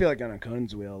 I feel like on a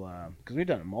Conan's wheel, because we've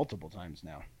done it multiple times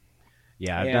now.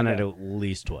 Yeah, I've done it at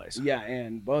least twice. Yeah,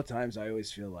 and both times I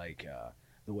always feel like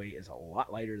the weight is a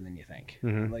lot lighter than you think.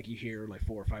 Mhm. Like, you hear like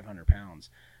 400 or 500 pounds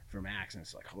for max, and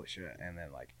it's like, holy shit. And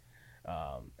then like,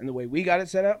 and the way we got it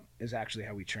set up is actually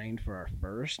how we trained for our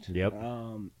first,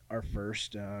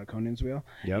 Conan's wheel.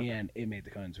 Yep. And it made the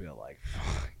Conan's wheel like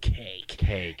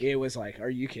cake. It was like, are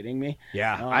you kidding me?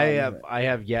 Yeah, I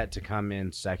have yet to come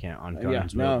in second on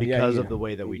Conan's wheel because of the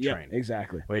way that we train.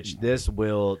 Exactly. Which this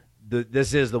will.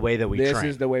 This is the way that we train. This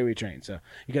is the way we train. So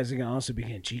you guys are going to also be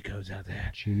getting cheat codes out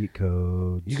there. Cheat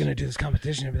codes. You're going to do this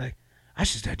competition and be like, I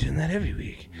should start doing that every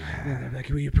week. And they're like,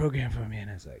 will you program for me? And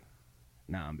I was like,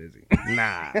 nah, I'm busy.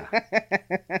 Nah.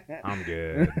 I'm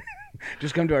good.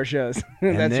 Just come to our shows.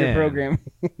 That's your program.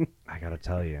 I got to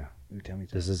tell you. Tell me.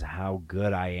 This is how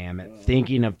good I am at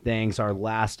thinking of things. Our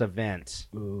last event.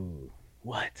 Ooh.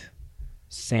 What?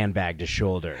 Sandbag to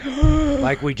shoulder.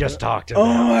 Like we just talked about.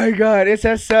 Oh my God, it's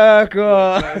a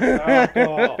circle.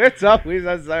 It's always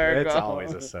a circle. It's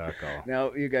always a circle.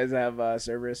 Now, you guys have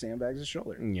Cerberus sandbags to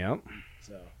shoulder. Yep.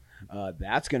 So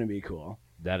that's going to be cool.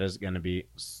 That is going to be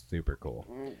super cool.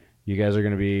 You guys are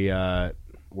going to be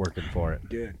working for it.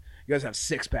 Dude, you guys have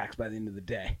 6-packs by the end of the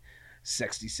day.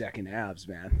 60-second abs,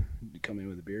 man. You come in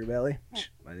with a beer belly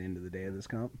by the end of the day of this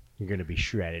comp. You're gonna be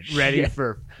shredded, ready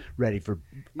for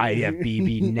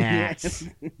IFBB nats,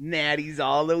 natties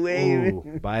all the way.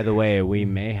 Ooh, by the way, we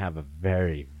may have a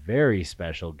very, very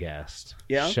special guest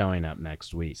showing up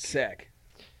next week. Sick.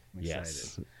 I'm excited.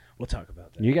 Yes, we'll talk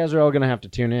about that. You guys are all gonna have to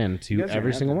tune in to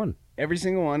every single one. Every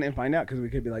single one and find out, because we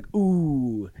could be like,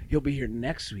 ooh, he'll be here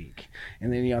next week,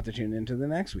 and then you have to tune into the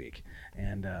next week,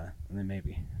 and then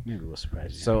maybe we'll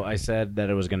surprise you. So I said that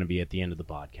it was going to be at the end of the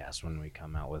podcast when we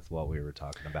come out with what we were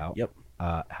talking about. Yep.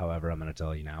 However, I'm going to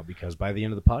tell you now because by the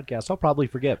end of the podcast, I'll probably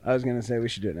forget. I was going to say we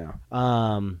should do it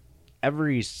now.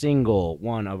 Every single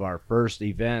one of our first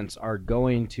events are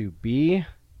going to be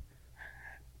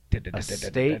a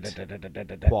state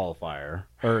qualifier,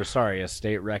 a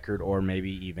state record, or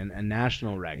maybe even a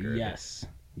national record.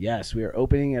 Yes, we are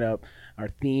opening it up. Our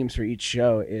themes for each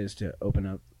show is to open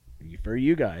up for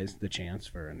you guys the chance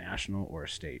for a national or a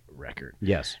state record.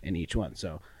 Yes, in each one.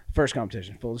 So first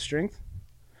competition, full strength,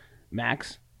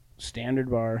 max,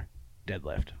 standard bar,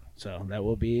 deadlift. So that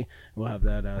we'll have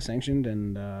that sanctioned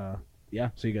and.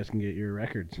 So you guys can get your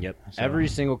records. Yep. So. Every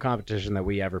single competition that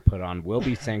we ever put on will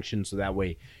be sanctioned, so that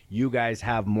way you guys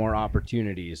have more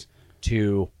opportunities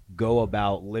to go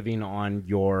about living on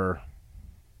your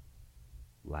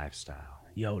lifestyle.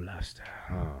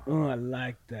 Lifestyle. Oh, I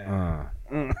like that.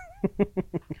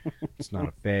 It's not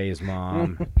a phase,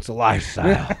 Mom. It's a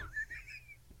lifestyle.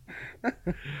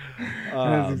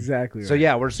 That's exactly right. So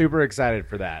yeah, we're super excited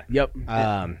for that. Yep.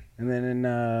 And then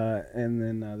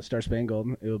the Star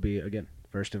Spangled, it will be again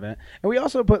first event. And we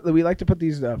also like to put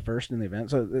these first in the event.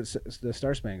 So the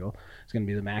Star Spangled is going to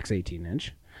be the max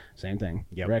 18-inch, same thing,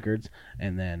 records.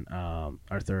 And then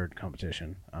our third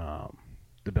competition,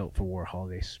 the Built for War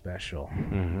Holiday Special,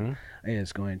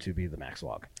 is going to be the max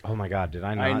log. Oh my God, did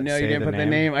I not? I know say you didn't put the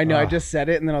name. I know, I just said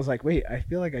it, and then I was like, wait, I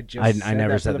feel like I just I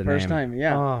never said the first name. time.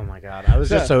 Yeah. Oh my God, I was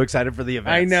just so excited for the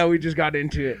event. I know, we just got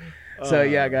into it. So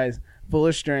yeah, guys,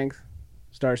 fullest strength,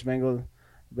 Star Spangled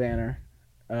Banner,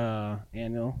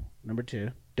 annual number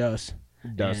 2, DOS.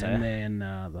 And then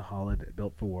the holiday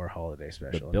Built for War Holiday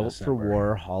Special. The Built for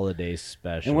War Holiday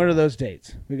Special. And what are those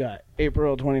dates? We got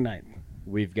April 29th.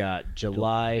 We've got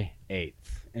July 8th.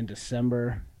 And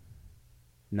December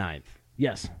 9th.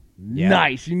 Yes. Yeah.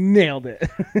 Nice. You nailed it.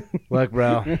 Look,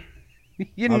 bro.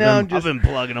 I've been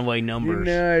plugging away numbers.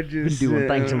 Just been doing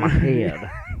things in my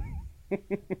head.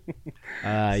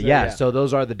 So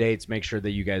those are the dates. Make sure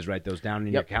that you guys write those down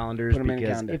in your calendars,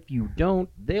 because if you don't,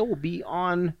 they will be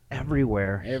on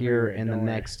everywhere here in the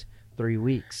next 3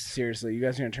 weeks. Seriously, you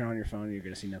guys are gonna turn on your phone and you're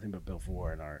gonna see nothing but Built for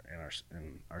War in our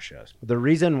shows. The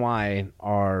reason why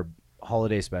our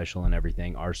holiday special and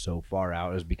everything are so far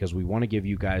out is because we want to give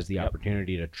you guys the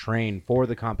opportunity to train for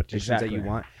the competitions that you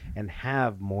want and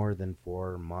have more than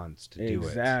 4 months to do it.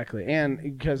 Exactly.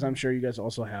 And because I'm sure you guys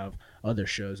also have other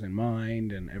shows in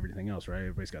mind and everything else, right?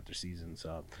 Everybody's got their seasons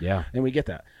up. Yeah. And we get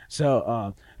that.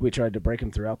 So we tried to break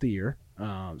them throughout the year.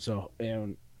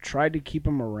 And tried to keep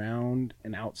them around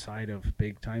and outside of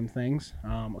big time things.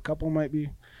 A couple might be,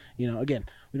 again,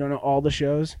 we don't know all the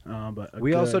shows, but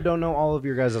we also don't know all of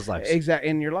your guys' lives.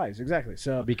 In your lives, exactly.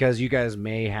 So because you guys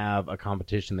may have a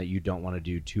competition that you don't want to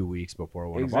do 2 weeks before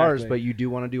one of ours, but you do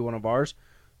want to do one of ours.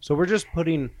 So we're just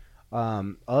putting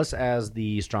us as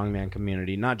the strongman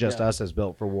community, not just us as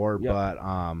Built for War, but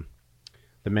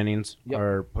the Minions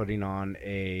are putting on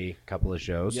a couple of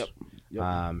shows.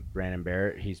 Brandon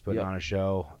Barrett, he's putting on a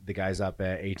show. The guys up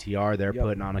at ATR, they're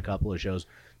putting on a couple of shows.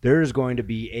 There's going to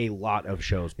be a lot of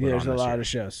shows put on this year. There's a lot of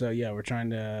shows. So, we're trying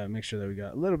to make sure that we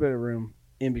got a little bit of room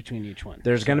in between each one.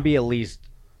 There's going to be at least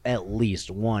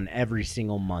one every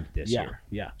single month this year.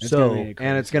 Yeah. It's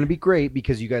going to be great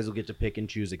because you guys will get to pick and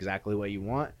choose exactly what you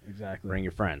want. Exactly. Bring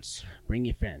your friends.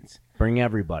 Bring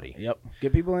everybody. Yep.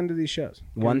 Get people into these shows.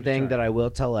 One thing that I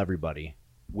will tell everybody,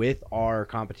 with our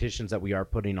competitions that we are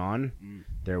putting on,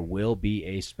 there will be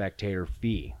a spectator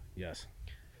fee. Yes.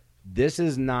 This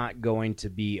is not going to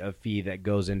be a fee that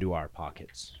goes into our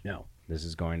pockets. No. This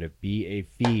is going to be a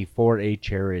fee for a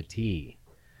charity.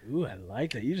 Ooh, I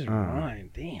like that. You just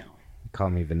rhymed. Damn. Call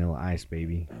me Vanilla Ice,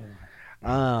 baby.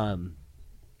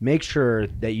 Make sure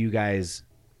that you guys,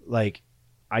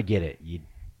 I get it. You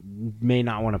may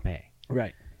not want to pay.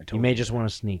 Right. You may just want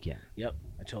to sneak in. Yep.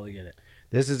 I totally get it.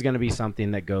 This is going to be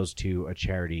something that goes to a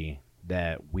charity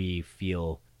that we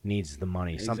feel needs the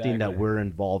money, something that we're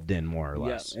involved in more or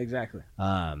less. Yeah, exactly.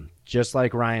 Just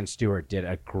like Ryan Stewart did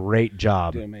a great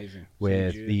job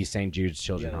with the St. Jude's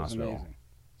Children's Hospital. Amazing.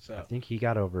 So I think he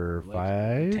got over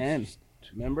 10.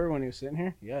 Remember when he was sitting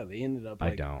here? Yeah, they ended up.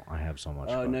 I don't. I have so much.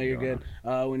 Oh no, you're good.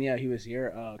 When he was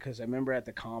here, because I remember at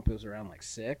the comp it was around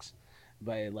 6.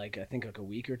 By I think a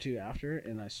week or two after,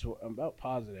 and I'm about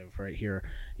positive right here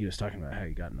he was talking about how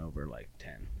he gotten over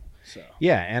 10. So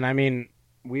yeah, and I mean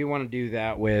we want to do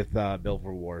that with Built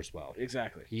for War as well.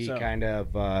 Exactly. He kind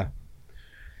of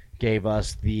gave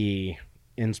us the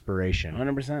inspiration,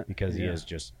 100%, because he is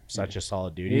just such a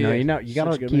solid dude. You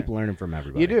gotta keep learning from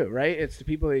everybody. You do, right? It's the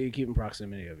people that you keep in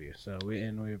proximity of you. So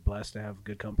we're blessed to have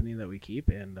good company that we keep,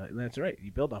 and that's right.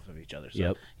 You build off of each other.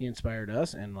 So he inspired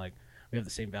us, and we have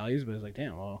the same values, but it's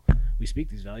damn, well, we speak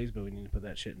these values, but we need to put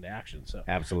that shit into action. So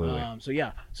absolutely.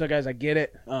 So guys, I get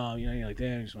it. You're like,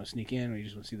 damn, you just want to sneak in, or you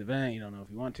just want to see the event. You don't know if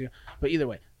you want to, but either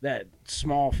way, that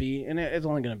small fee, and it's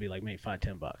only going to be maybe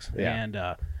 $5-10. Yeah. And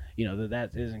that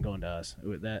isn't going to us.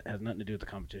 That has nothing to do with the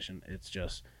competition. It's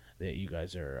just that you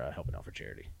guys are helping out for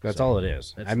charity. That's all it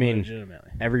is. I mean,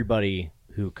 legitimately, everybody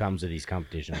who comes to these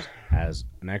competitions has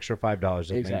an extra $5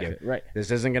 that they give. Right.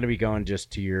 This isn't going to be going just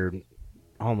to your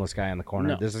homeless guy in the corner.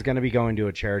 No. This is going to be going to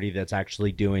a charity that's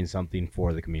actually doing something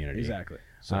for the community. Exactly.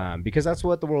 So, because that's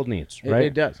what the world needs, right?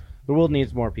 It does. The world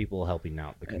needs more people helping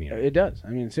out the community. It does. I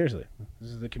mean, seriously, this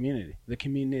is the community that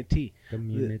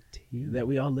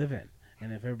we all live in.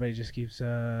 And if everybody just keeps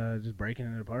just breaking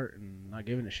it apart and not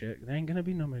giving a shit, there ain't gonna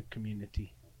be no more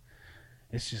community.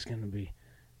 It's just gonna be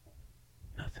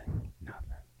nothing.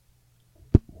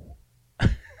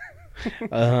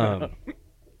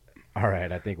 All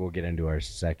right, I think we'll get into our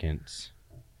second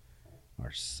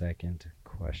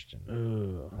question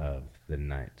of the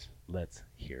night. Let's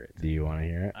hear it. Do you want to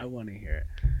hear it? I want to hear it.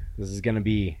 This is going to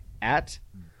be at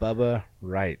Bubba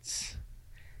Wrights.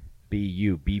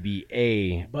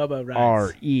 BUBBA Bubba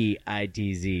Wrights.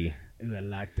 REITZ. Ooh, I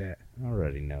like that. I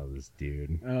already know this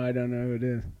dude. Oh, I don't know who it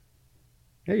is.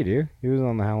 Yeah, you do. He was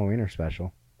on the Halloweener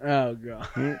special. Oh, God.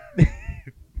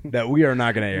 That we are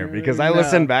not going to air because I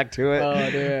listened back to it.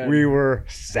 Oh, dude. We were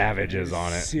savages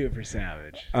on it. Super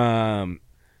savage.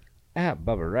 At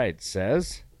Bubba Wright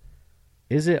says,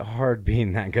 is it hard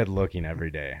being that good looking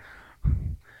every day?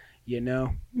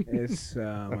 It's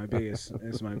my biggest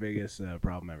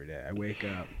problem every day. I wake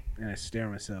up and I stare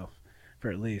at myself for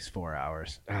at least 4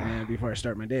 hours before I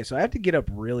start my day. So I have to get up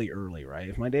really early, right?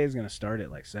 If my day is going to start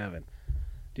at 7,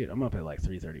 dude, I'm up at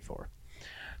 3:34.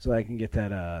 So I can get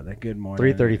that good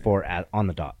morning. 3:34 on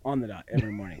the dot. On the dot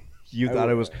every morning. You thought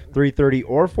it was 3:30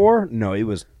 or 4? No, it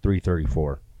was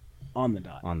 3:34. On the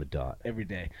dot. On the dot. Every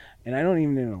day. And I don't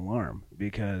even need an alarm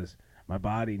because my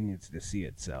body needs to see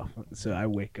itself. So I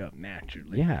wake up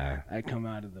naturally. Yeah. I come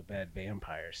out of the bed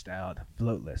vampire style,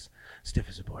 floatless, stiff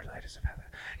as a board, light as a feather.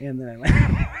 And then I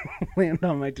land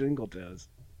on my twinkle toes.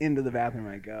 Into the bathroom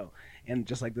I go. And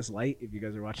just like this light, if you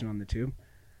guys are watching on the tube,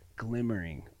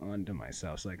 glimmering onto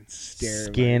myself so I can stare.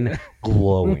 Skin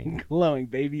glowing. Glowing,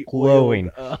 baby.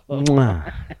 Glowing.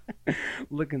 Mwah.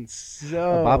 Looking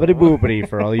so. Bobbity boopity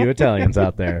for all you Italians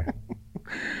out there.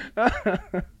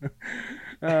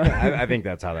 I think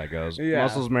that's how that goes. Yeah.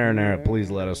 Mussels marinara, please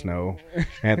let us know.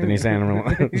 Anthony San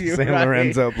You're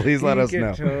Lorenzo, please let You us can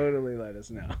know. Totally let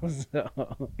us know.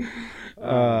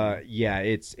 So, Yeah,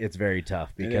 it's very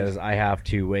tough because I have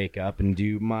to wake up and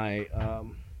do my.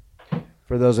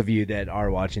 For those of you that are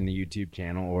watching the YouTube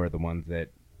channel or the ones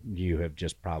that you have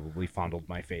just probably fondled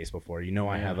my face before, you know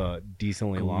I have a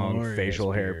decently long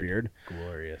facial hair beard.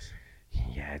 Glorious.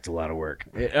 Yeah, it's a lot of work.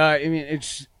 I mean,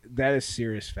 that is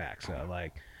serious facts.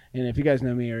 Like, and if you guys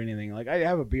know me or anything, like I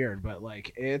have a beard, but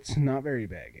like it's not very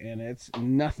big, and it's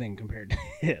nothing compared to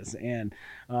his. And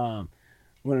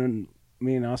when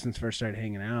me and Austin first started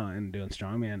hanging out and doing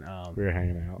strongman, We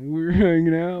were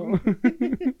hanging out.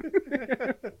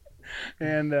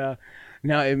 And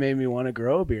now it made me want to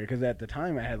grow a beard because at the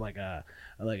time I had like a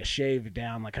shaved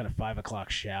down, like kind of 5 o'clock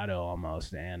shadow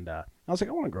almost, and I was like,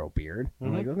 I want to grow a beard.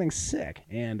 I'm like, that thing's sick,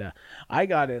 and I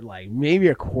got it like maybe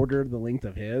a quarter of the length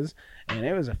of his, and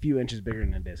it was a few inches bigger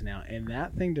than it is now. And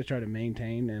that thing to try to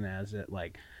maintain, and as it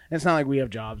like, it's not like we have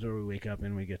jobs where we wake up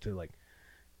and we get to like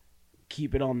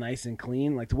keep it all nice and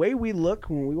clean. Like the way we look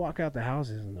when we walk out the house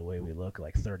isn't the way we look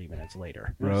like 30 minutes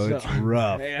later. Bro, it's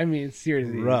rough. I mean,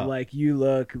 seriously, Rough. like you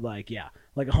look like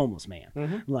like a homeless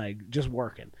man, like just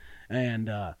working. And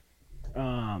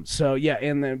so yeah,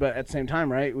 and then but at the same time,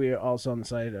 right, we also on the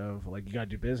side of like you gotta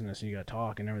do business and you gotta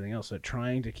talk and everything else. So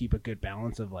trying to keep a good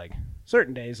balance of like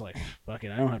certain days like fuck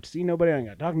it, I don't have to see nobody, I ain't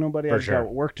gotta talk to nobody, I just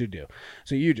got work to do.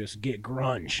 So you just get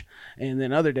grunge. And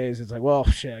then other days it's like, well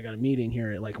shit, I got a meeting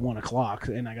here at like 1 o'clock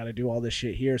and I gotta do all this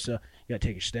shit here. So you gotta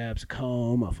take your steps, a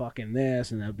comb, a fucking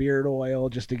this and a beard oil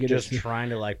just to get trying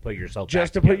to like put yourself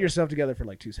put yourself together for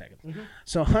like 2 seconds.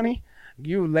 So honey,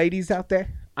 you ladies out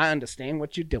there, I understand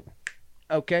what you're doing.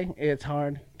 Okay, it's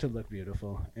hard to look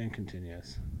beautiful and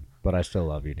continuous. But I still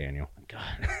love you, Daniel.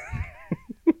 God.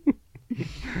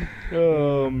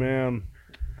 Oh, man.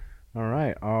 All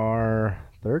right, our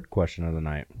third question of the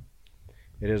night.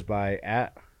 It is by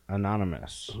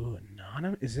 @Anonymous. Ooh,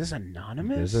 anonymous? Is this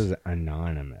anonymous? This is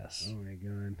anonymous. Oh, my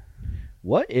God.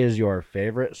 What is your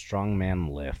favorite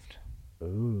strongman lift?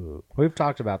 Ooh. We've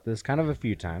talked about this kind of a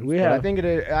few times. We but have. I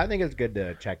think it's good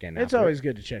to check in. It's always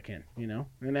good to check in, you know.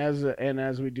 And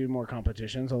as we do more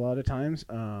competitions, a lot of times,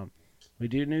 we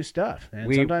do new stuff. And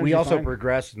we also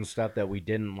progress in stuff that we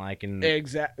didn't like, and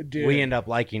we end up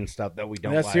liking stuff that we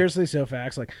don't. That's like. seriously so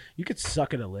facts. Like you could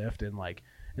suck at a lift, and like,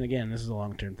 and again, this is a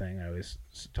long term thing. I always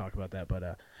talk about that,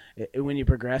 but when you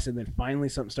progress and then finally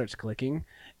something starts clicking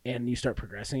and you start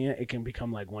progressing it can become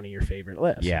like one of your favorite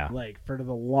lifts. Yeah. Like for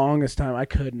the longest time, I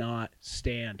could not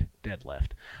stand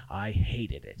deadlift. I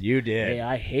hated it. You did. Hey,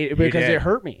 I hate it because it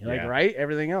hurt me. Like, Yeah. right?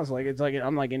 Everything else. Like, it's like,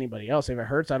 I'm like anybody else. If it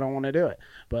hurts, I don't want to do it.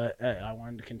 But I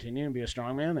wanted to continue and be a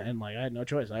strongman. And like, I had no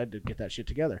choice. I had to get that shit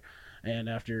together. And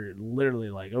after literally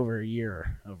like over a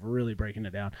year of really breaking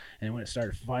it down, and when it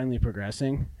started finally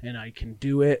progressing and I can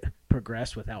do it,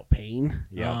 progress without pain,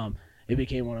 it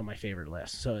became one of my favorite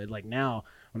lifts. So it, like now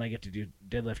when I get to do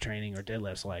deadlift training or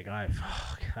deadlifts, like I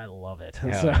love it.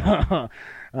 Yeah.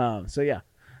 So yeah.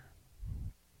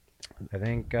 I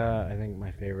think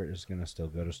my favorite is gonna still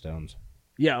go to stones.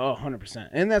 Yeah, 100%.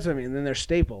 And that's what I mean. Then they're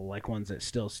staple, like ones that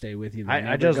still stay with you.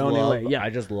 I just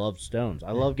love stones.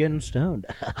 I love getting stoned.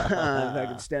 I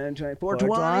can stand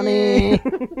 420.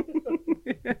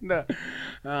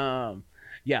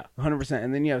 Yeah, 100%.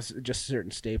 And then you have just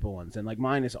certain staple ones. And like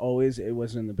mine is always, it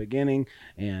was in the beginning.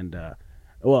 And,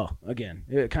 well, again,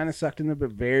 it kind of sucked in the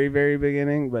very, very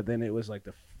beginning. But then it was like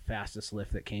the fastest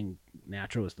lift that came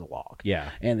natural was the log.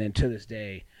 Yeah. And then to this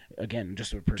day, again,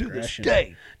 just a progression.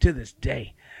 To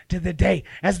the day,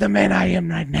 as the man I am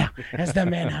right now, as the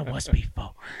man I was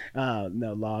before.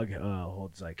 No, log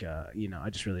holds like, I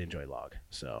just really enjoy log.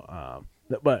 So,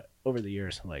 but over the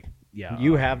years, like, yeah.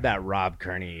 You have that Rob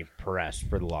Kearney press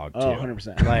for the log, too. Oh,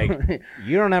 100%. Like,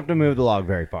 you don't have to move the log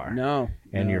very far. No.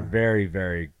 And you're very,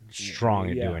 very strong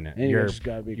at doing it. And You're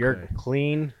quick.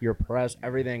 clean, your press,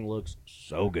 everything looks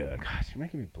so good. God, you're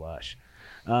making me blush.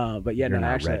 But yeah, You're no,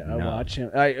 not actually, red I enough. watch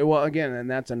him. Well, again, and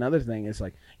that's another thing. It's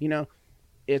like,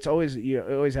 it's always, you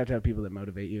always have to have people that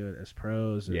motivate you as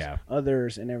pros, as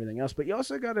others, and everything else. But you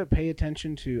also got to pay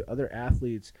attention to other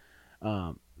athletes.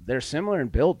 They're similar in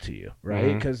build to you,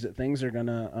 right? Because things are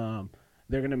gonna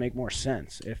they're gonna make more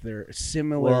sense if they're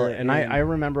similar. Well, and I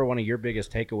remember one of your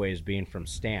biggest takeaways being from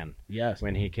Stan. Yes.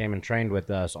 When he came and trained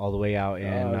with us all the way out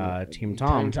in Team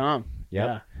Tom. Team Tom. Yep.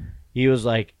 Yeah. He was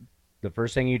like, the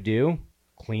first thing you do,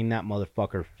 clean that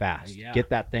motherfucker fast. Yeah. Get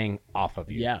that thing off of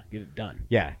you. Yeah, get it done.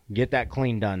 Yeah, get that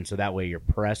clean done so that way your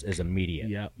press is immediate.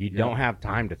 Yep. You don't have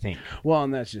time to think. Well,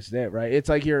 and that's just it, right? It's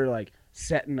like you're like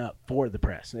setting up for the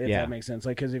press, if that makes sense.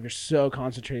 Like, because if you're so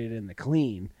concentrated in the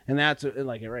clean, and that's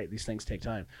like, right, these things take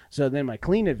time. So then my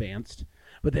clean advanced,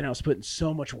 but then I was putting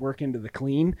so much work into the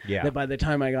clean that by the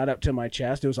time I got up to my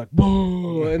chest, it was like,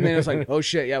 boom, and then it's like, oh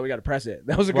shit, yeah, we got to press it.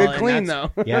 That was a good clean,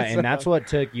 though. Yeah, and that's what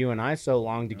took you and I so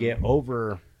long to get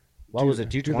over. What was it,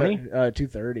 220?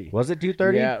 230. Was it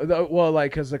 230? Yeah, well,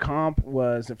 like, because the comp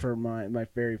was, for my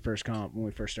very first comp, when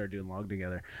we first started doing log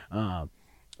together,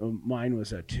 mine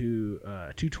was a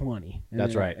 220.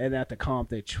 That's right. And at the comp,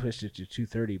 they twisted to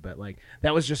 230, but, like,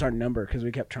 that was just our number because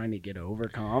we kept trying to get over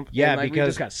comp. Yeah, and, like, because we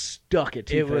just got stuck at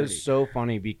 230. It was so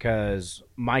funny because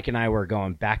Mike and I were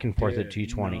going back and forth at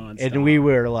 220. Nonstop. And we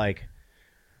were like,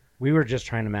 we were just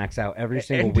trying to max out every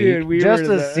single dude, week just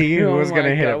to see who was going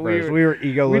to hit it first. We were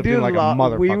ego lifting like a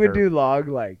motherfucker. We would do log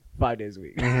like 5 days a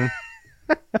week.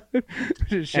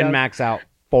 And max out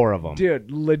 4 of them.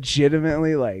 Dude,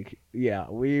 legitimately, like, yeah,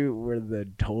 we were the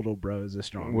total bros of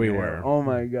strong. We were. Oh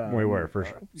my god. We were, for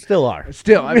sure. Still are.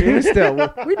 Still, I mean,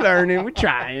 we're learning, we're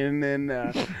trying,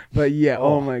 and but yeah,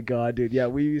 oh my god, dude, yeah,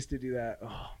 we used to do that.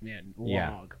 Oh man,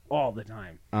 log all the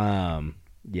time.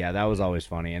 Yeah, that was always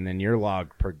funny. And then your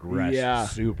log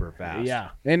progressed super fast. Yeah.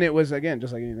 And it was, again,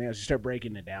 just like anything else, you start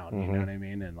breaking it down, you know what I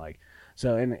mean? And like,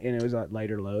 so, and it was like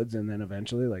lighter loads, and then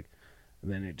eventually, like,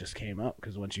 then it just came up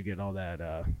because once you get all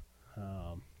that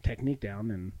technique down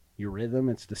and your rhythm,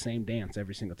 it's the same dance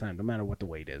every single time, no matter what the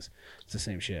weight is. It's the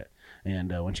same shit.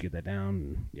 And once you get that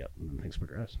down, things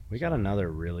progress. We got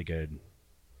another really good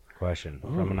question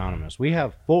from Anonymous. We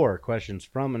have 4 questions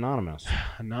from Anonymous.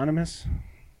 Anonymous?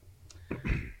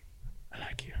 I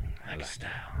like you. I like your style.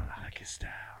 I like your style.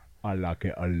 I like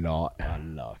it a lot. I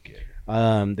like it.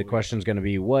 The question's going to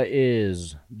be, what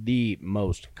is the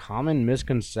most common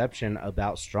misconception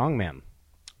about strongman?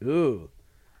 Ooh,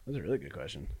 that's a really good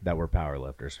question. That we're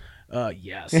powerlifters.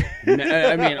 Yes.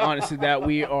 I mean, honestly, that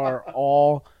we are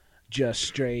all just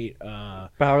straight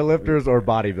powerlifters or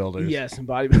bodybuilders. Yes, and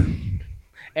bodybuilders.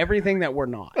 Everything that we're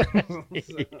not.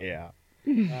 Yeah.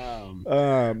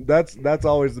 That's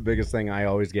always the biggest thing I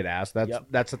always get asked.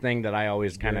 That's the thing that I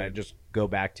always kind of just go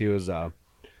back to is so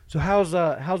how's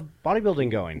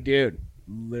bodybuilding going, dude?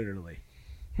 Literally.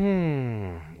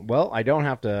 Well, I don't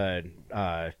have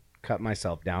to cut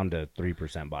myself down to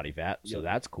 3% body fat, so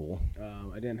that's cool.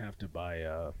 I didn't have to buy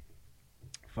a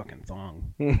fucking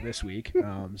thong this week,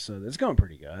 so it's going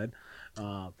pretty good.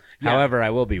 However, I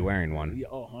will be wearing one.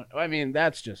 Yeah, I mean,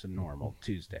 that's just a normal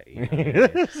Tuesday. You know?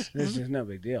 It's just no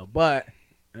big deal. But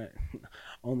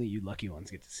only you lucky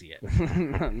ones get to see it,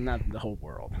 not the whole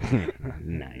world.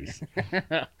 Nice.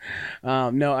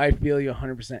 No, I feel you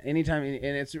 100%. Anytime,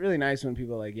 and it's really nice when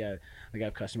people like I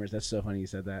have customers. That's so funny you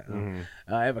said that.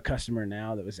 I have a customer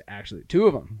now that was actually 2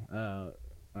 of them.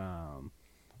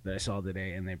 That I saw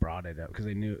today, and they brought it up because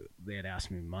they knew they had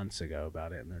asked me months ago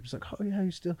about it, and they're just like, "Oh yeah,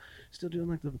 you still doing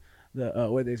like the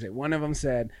what did they say?" One of them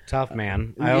said, "Tough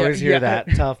man." I always hear that,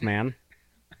 tough man.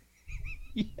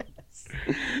 Yes.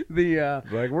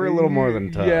 Like we're a little more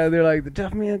than tough. Yeah, they're like the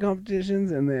tough man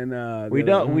competitions, and then we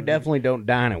definitely don't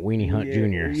dine at Weenie Hunt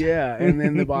Juniors. Yeah, and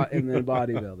then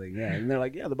bodybuilding. Yeah, and they're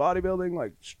like, the bodybuilding,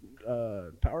 like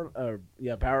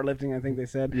powerlifting. I think they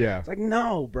said. Yeah, it's like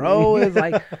no, bro. It's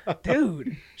like,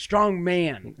 dude, strong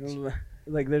man.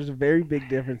 Like there's a very big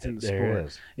difference in the sport. There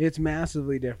is. It's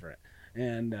massively different,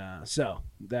 and so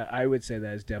that I would say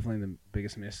that is definitely the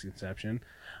biggest misconception.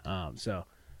 So.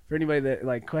 For anybody that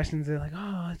like questions, they're like,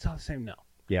 "Oh, it's all the same." No.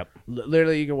 Yep.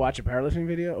 Literally, you can watch a powerlifting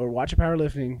video, or watch a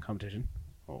powerlifting competition,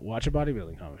 or watch a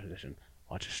bodybuilding competition,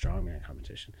 watch a strongman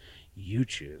competition. You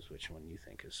choose which one you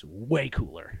think is way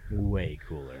cooler. Way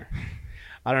cooler.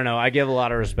 I don't know. I give a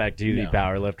lot of respect to the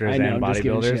powerlifters and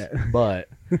bodybuilders, but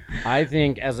I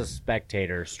think as a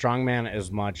spectator, strongman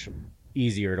is much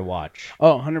easier to watch.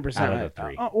 Oh, 100%. Out of the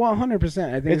 3. Well,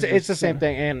 100%. I think it's the same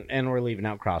thing, and we're leaving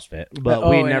out CrossFit, but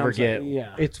we never get.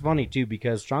 It's funny too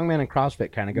because strongman and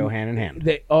CrossFit kind of go hand in hand.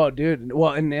 Dude.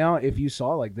 Well, and now if you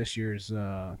saw like this year's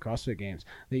CrossFit games,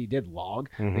 they did log,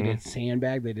 they did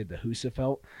sandbag, they did the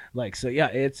Husafelt. Like so, yeah,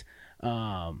 it's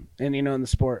and in the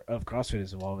sport of CrossFit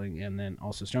is evolving, and then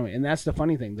also strongman, and that's the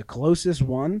funny thing. The closest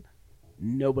one.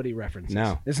 Nobody references.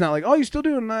 No, it's not like, oh, you still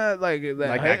doing that like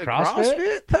that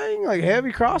CrossFit thing, like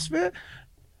heavy CrossFit.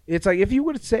 It's like if you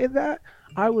would have said that,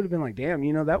 I would have been like, damn,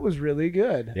 that was really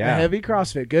good. Yeah, heavy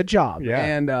CrossFit, good job. Yeah,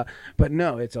 and but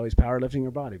no, it's always powerlifting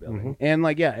or bodybuilding, and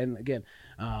and again,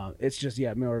 it's just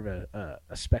more of a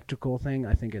spectacle thing.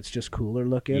 I think it's just cooler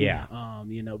looking. Yeah,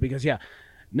 because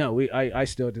No, I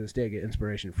still to this day get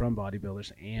inspiration from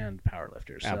bodybuilders and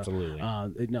powerlifters. So,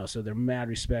 Absolutely. no, so they're mad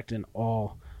respect in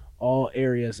all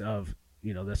areas of,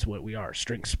 that's what we are,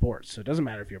 strength sports. So it doesn't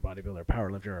matter if you're a bodybuilder,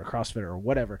 powerlifter, or a CrossFitter or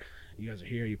whatever. You guys are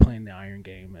here, you're playing the iron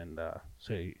game, and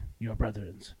so you're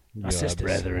brethrens. Your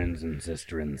brethrens and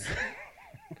sisterins.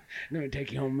 Let me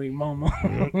take you home, me mama.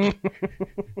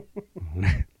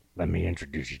 Let me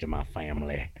introduce you to my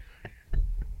family.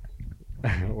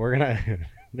 We're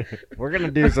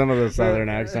gonna do some of the southern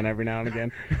accent every now and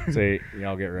again. So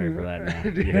y'all get ready for that now.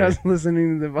 Dude, I was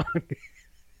listening to the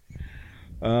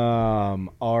podcast.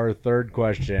 Our third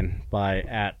question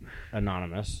by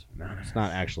 @anonymous. It's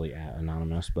not actually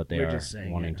 @anonymous, but they are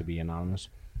wanting to be anonymous.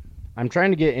 I'm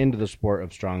trying to get into the sport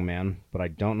of strongman, but I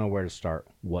don't know where to start.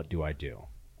 What do I do?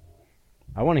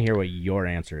 I want to hear what your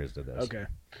answer is to this. Okay.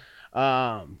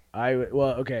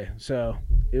 Okay. So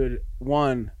it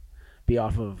would be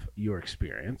off of your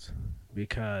experience,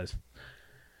 because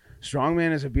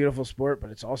strongman is a beautiful sport, but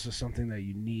it's also something that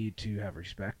you need to have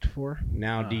respect for.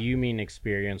 Now, do you mean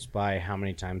experience by how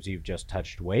many times you've just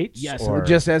touched weights? Yes, or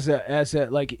just as a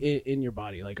like in your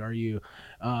body. Like, are you?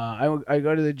 I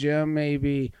go to the gym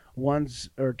maybe once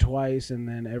or twice, and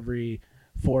then every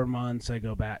 4 months I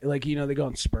go back. Like, they go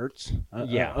in spurts.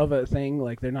 Of a thing.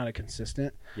 Like, they're not a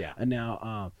consistent. Yeah. And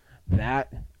now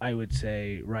that I would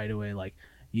say right away, like,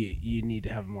 you need to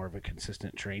have more of a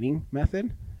consistent training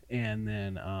method, and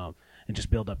then and just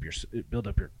build up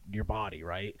your body,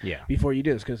 right? Yeah. Before you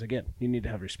do this, because again, you need to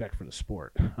have respect for the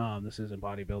sport. This isn't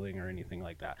bodybuilding or anything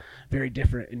like that. Very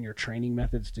different in your training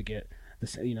methods to get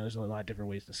this. There's a lot of different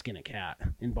ways to skin a cat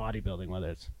in bodybuilding, whether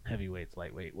it's heavyweights,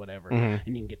 lightweight, whatever, and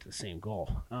you can get to the same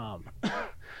goal. A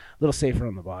little safer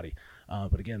on the body,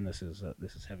 but again, this is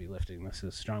heavy lifting. This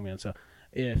is strongman. So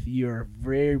if you're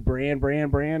very brand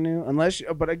new,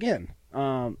 but again,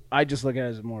 I just look at it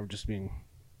as more of just being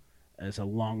as a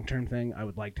long-term thing. I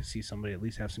would like to see somebody at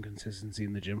least have some consistency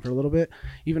in the gym for a little bit,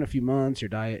 even a few months, your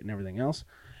diet and everything else.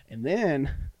 And then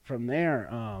from there,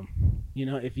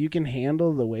 if you can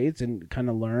handle the weights and kind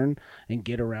of learn and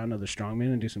get around other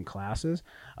strongmen and do some classes,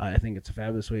 I think it's a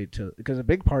fabulous way because a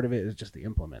big part of it is just the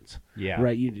implements. Yeah.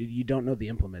 Right. You don't know the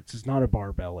implements. It's not a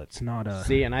barbell. It's not a.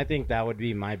 See, and I think that would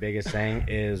be my biggest thing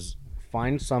is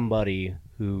find somebody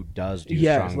who does do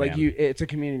strongman. Like it's a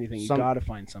community thing. You got to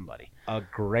find somebody. A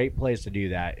great place to do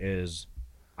that is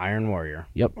Iron Warrior.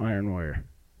 Yep, Iron Warrior,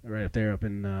 right up there, up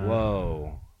in.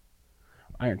 Whoa.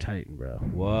 Iron Titan, bro.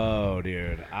 Whoa,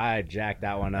 dude! I jacked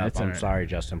that one up. I'm sorry,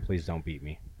 Justin. Please don't beat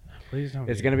me.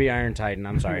 It's gonna be Iron Titan.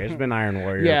 I'm sorry. It's been Iron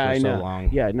Warrior for so long.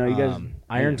 Yeah, no, you guys.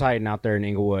 Iron Titan out there in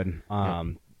Inglewood.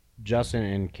 Justin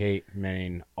and Kate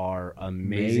Manning are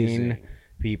amazing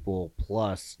people.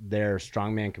 Plus, their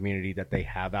strongman community that they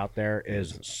have out there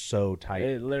is so tight.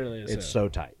 It literally is. It's so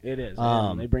tight. It is.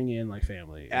 They bring you in like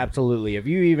family. Absolutely. If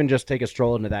you even just take a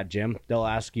stroll into that gym, they'll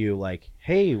ask you like,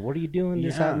 "Hey, what are you doing?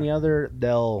 This, that, and the other."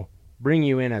 They'll bring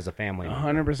you in as a family.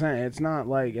 100%. It's not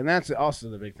like, and that's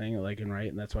also the big thing, like, and right,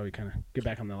 and that's why we kind of get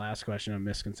back on the last question of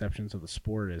misconceptions of the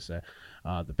sport is that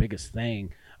the biggest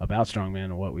thing about strongman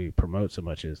and what we promote so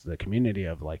much is the community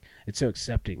of like it's so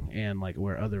accepting, and like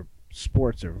where other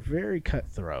sports are very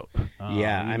cutthroat.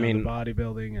 I mean,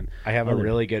 bodybuilding, and I have a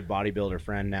really good bodybuilder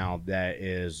friend now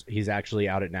he's actually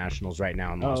out at nationals right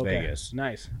now in Las Vegas.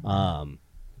 Nice.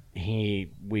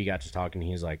 We got to talking.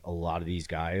 He's like, a lot of these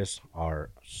guys are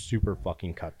super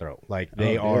fucking cutthroat. Like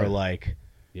they are like,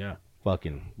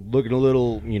 fucking looking a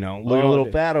little, a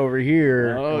little fat over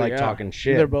here, talking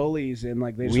shit. They're bullies, and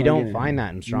like we don't find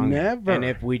that in strongman. Never. And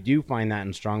if we do find that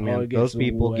in strongman, those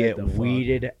people get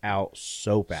weeded out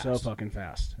so fast, so fucking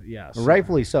fast. Yes,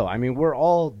 rightfully so. I mean, we're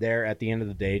all there at the end of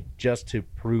the day just to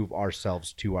prove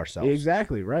ourselves to ourselves.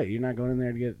 Exactly right. You're not going in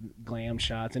there to get glam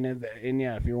shots, and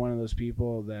if you're one of those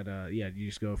people that you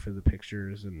just go for the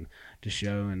pictures and to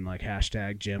show and like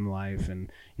hashtag gym life,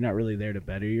 and you're not really there to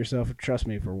better yourself. Trust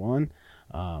me, for one.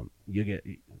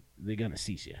 They're gonna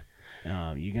seize you.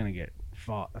 You're gonna get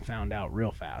found out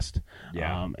real fast.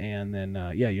 And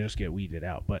then you just get weeded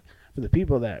out. But for the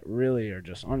people that really are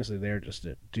just honestly there just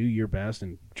to do your best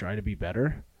and try to be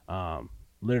better,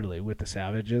 literally with the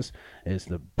Savages is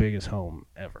the biggest home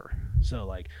ever. So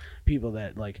like people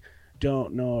that like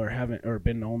don't know or haven't or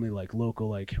been only like local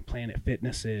like Planet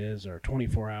Fitnesses or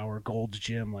 24-hour Gold's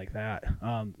Gym like that,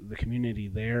 the community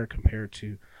there compared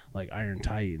to like Iron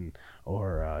Titan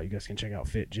or you guys can check out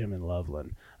Fit Gym in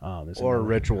Loveland, or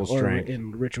Ritual Strength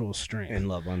in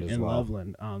Loveland as well. In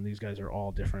Loveland, these guys are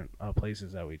all different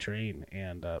places that we train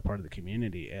and part of the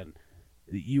community, and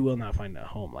you will not find a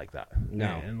home like that.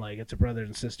 No, and like it's a brothers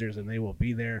and sisters, and they will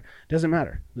be there. Doesn't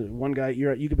matter. The one guy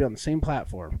you could be on the same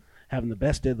platform, having the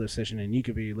best deadlift session, and you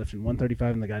could be lifting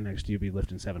 135 and the guy next to you be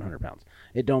lifting 700 pounds.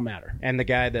 It don't matter. And the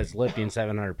guy that's lifting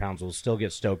 700 pounds will still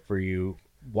get stoked for you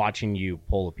watching you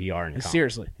pull a PR and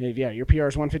seriously. Yeah, your PR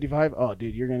is 155. Oh,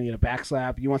 dude, you're gonna get a back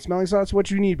slap. You want smelling salts?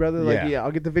 What you need, brother? Like, yeah,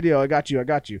 I'll get the video. I got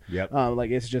you. Yep. Like,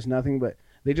 it's just nothing but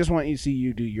they just want you to see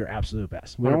you do your absolute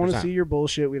best. We don't want to 100%. see your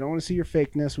bullshit. We don't want to see your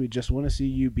fakeness. We just want to see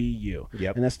you be you.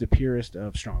 Yep. And that's the purest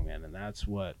of strongman, and that's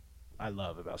what I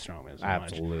love about strongman so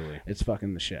Absolutely. much. It's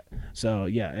fucking the shit. So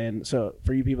yeah, and so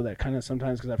for you people that kind of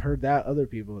sometimes, because I've heard that other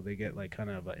people, they get like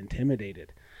kind of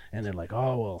intimidated, and they're like,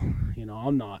 oh well,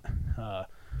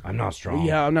 I'm not strong.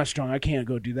 Yeah, I'm not strong. I can't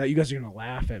go do that. You guys are gonna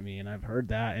laugh at me, and I've heard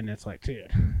that, and it's like,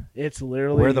 dude, it's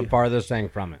literally We're the farthest thing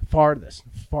from it. farthest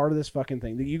fucking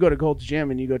thing. You go to Gold's Gym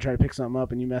and you go try to pick something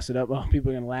up and you mess it up. Oh, people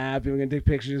are gonna laugh. People are gonna take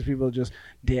pictures. People are just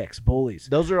dicks, bullies.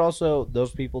 Those are also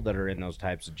those people that are in those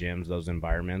types of gyms, those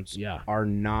environments. Yeah. Are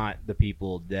not the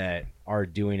people that are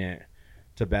doing it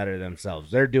to better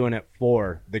themselves. They're doing it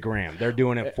for the gram. They're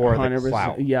doing it for the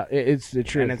clout. Yeah, it's the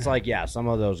truth. And it's like, yeah, some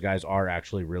of those guys are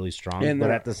actually really strong, And but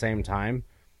at the same time,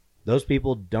 those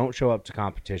people don't show up to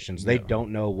competitions. They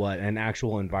don't know what an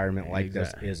actual environment like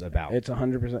this is about. It's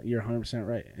 100%. You're 100%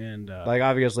 right. And like,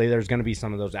 obviously, there's going to be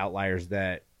some of those outliers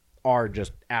that are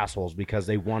just assholes because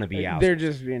they want to be assholes. They're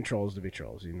just being trolls to be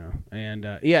trolls, you know.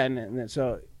 And yeah, and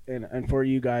so. And for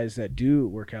you guys that do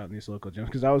work out in these local gyms,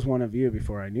 because I was one of you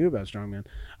before I knew about strongman,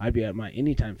 I'd be at my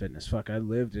Anytime Fitness. Fuck, I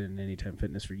lived in Anytime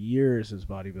Fitness for years as a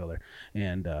bodybuilder.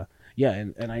 And yeah,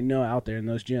 and I know out there in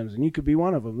those gyms, and you could be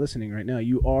one of them listening right now,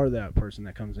 you are that person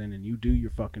that comes in and you do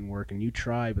your fucking work and you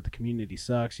try, but the community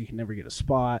sucks. You can never get a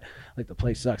spot. Like, the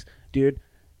place sucks. Dude,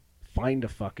 find a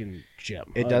fucking gym.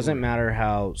 It doesn't matter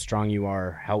how strong you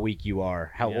are, how weak you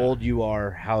are, how old you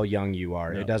are, how young you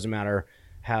are. It doesn't matter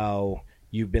how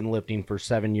you've been lifting for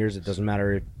 7 years. It doesn't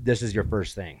matter if this is your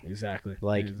first thing. Exactly.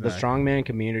 Like, the strongman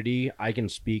community, I can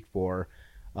speak for,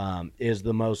 is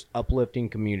the most uplifting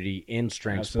community in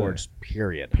strength sports,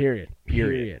 period. Period.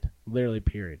 Literally,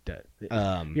 period. You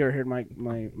ever heard my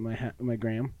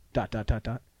gram? ...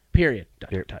 Period. ...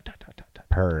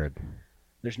 Purred.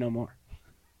 There's no more.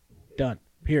 Done.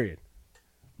 Period.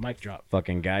 Mic drop.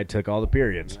 Fucking guy took all the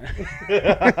periods.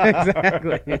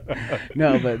 Exactly.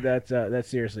 No, but that's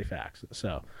seriously facts.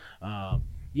 So,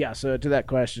 yeah. So to that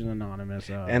question, anonymous.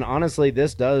 And honestly,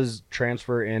 this does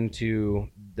transfer into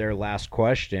their last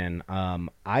question.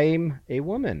 I'm a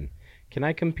woman. Can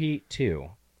I compete too?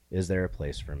 Is there a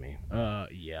place for me?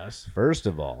 Yes. First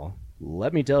of all,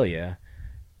 let me tell you,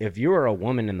 if you are a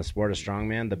woman in the sport of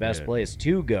strongman, the best place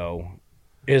to go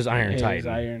is Iron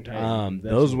Titan.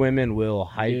 Those women will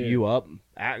hype you up,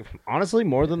 honestly,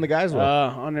 more than the guys will.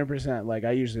 100%. Like,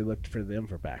 I usually looked for them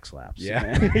for back slaps.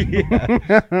 Yeah.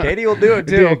 Yeah. Katie will do it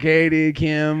too. Dude, Katie,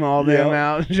 Kim, all them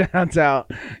out. Shouts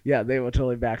out. Yeah, they will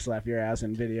totally backslap your ass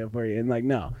in video for you. And like,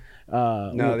 no.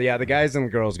 The guys and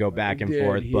the girls go back and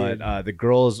forth, but the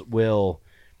girls will,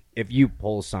 if you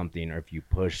pull something or if you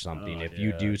push something, if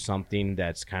you do something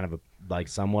that's kind of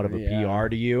somewhat of a PR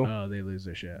to you, they lose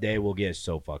their shit. They will get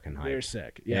so fucking hyped. They're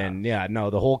sick. Yeah. And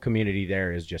the whole community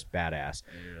there is just badass.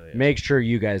 Really Make sure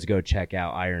you guys go check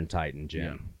out Iron Titan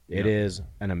Gym. Yeah. It is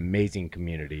an amazing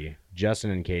community.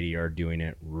 Justin and Katie are doing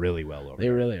it really well over there. They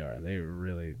really are. They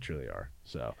really, truly are.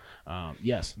 So,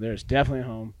 yes, there's definitely a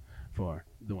home for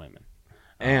the women.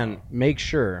 And make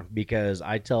sure, because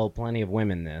I tell plenty of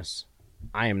women this,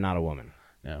 I am not a woman.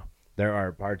 No. There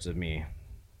are parts of me,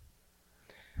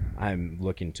 I'm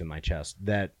looking to my chest,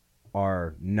 that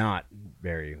are not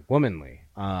very womanly.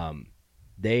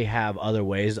 They have other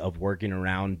ways of working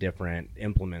around different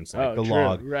implements, like the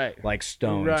log, right, like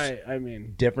stones, right. I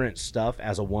mean, different stuff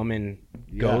as a woman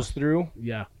goes through.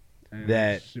 Yeah,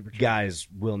 that guys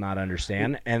will not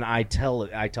understand. And I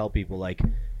tell people, like,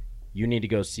 you need to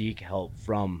go seek help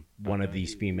from one of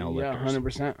these female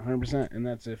lifters. 100%. And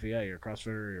that's if, you're a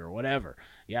CrossFitter or whatever.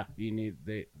 Yeah, you need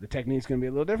the technique's going to be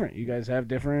a little different. You guys have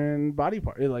different body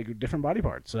parts,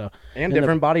 So and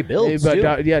different body builds, too.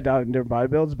 Different body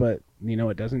builds. But you know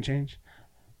what doesn't change?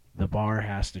 The bar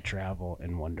has to travel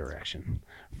in one direction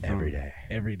every day.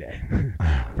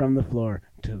 From the floor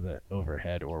to the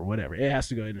overhead or whatever. It has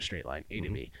to go in a straight line, A to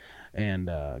B. And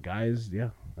guys,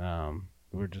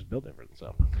 we're just built different.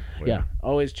 So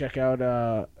always check out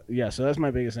so that's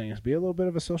my biggest thing, is be a little bit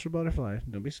of a social butterfly.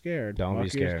 Don't be scared. Don't be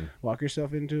scared. Walk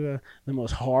yourself into the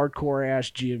most hardcore ass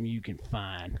gym you can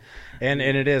find. And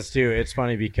it is too. It's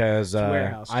funny because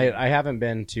warehouse, I haven't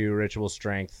been to Ritual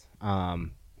Strength,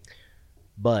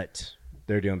 but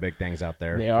they're doing big things out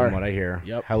there. They are, from what I hear.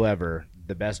 Yep. However,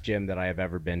 the best gym that I have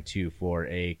ever been to for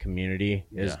a community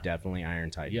is definitely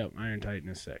Iron Titan. Yep, Iron Titan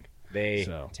is sick. They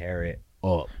tear it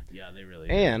up. Yeah, they really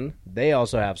do. And they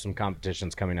also have some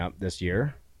competitions coming up this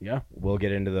year. Yeah. We'll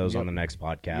get into those on the next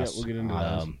podcast. Yeah, we'll get into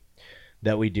those.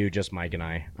 That we do, just Mike and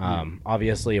I.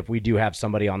 Obviously, if we do have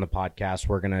somebody on the podcast,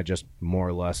 we're going to just more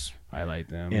or less highlight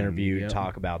them, interview,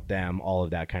 talk about them, all of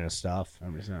that kind of stuff.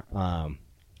 100%.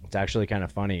 It's actually kind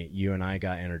of funny. You and I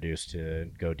got introduced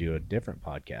to go do a different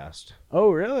podcast.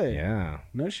 Oh, really? Yeah.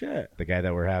 No shit. The guy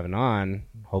that we're having on,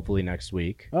 hopefully next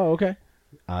week, Oh, okay.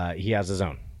 he has his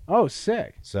own. Oh,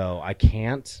 sick. So I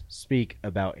can't speak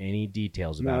about any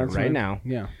details about it right now.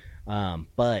 Yeah.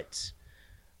 But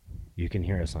you can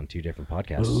hear us on 2 different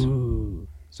podcasts. Ooh.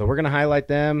 So we're going to highlight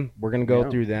them. We're going to go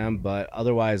through them. But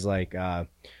otherwise, like,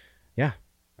 yeah.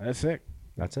 That's sick.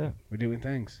 That's it. We're doing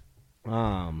things.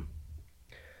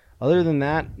 Other than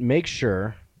that, make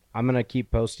sure I'm going to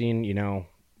keep posting,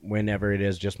 whenever it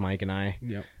is just Mike and I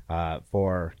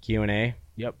for Q&A.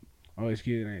 Yep. Always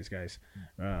Q&As, guys.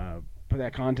 Put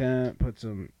that content, put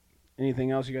some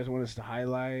anything else you guys want us to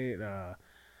highlight.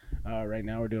 Right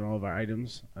now we're doing all of our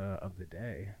items of the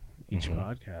day. Each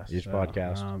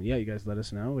podcast. Yeah, you guys let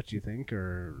us know what you think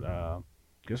or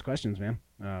give us questions, man.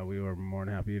 We were more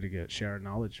than happy to share our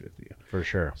knowledge with you. For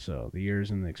sure. So the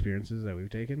years and the experiences that we've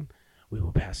taken, we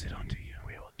will pass it on to you.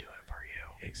 We will do it for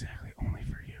you. Exactly. Only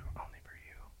for you. Only for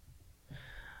you.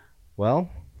 Well,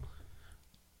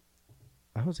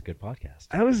 that was a good podcast.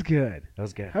 That was good. That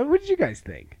was good. What did you guys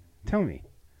think? Tell me.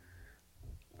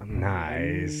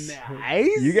 Nice.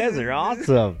 Nice. You guys are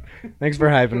awesome. Thanks for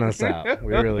hyping us out.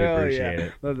 We really appreciate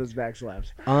it. Love those back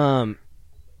slaps. A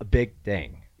big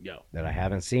thing that I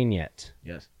haven't seen yet.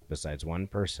 Yes. Besides one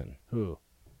person. Who?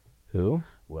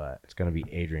 What? It's going to be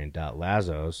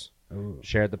Adrian.Lazos. Ooh.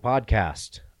 Shared the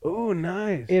podcast. Oh,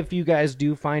 nice. If you guys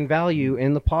do find value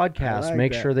in the podcast,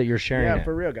 make sure that you're sharing it. Yeah,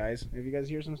 for real, guys. If you guys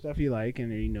hear some stuff you like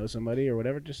and you know somebody or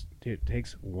whatever, just it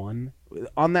takes one.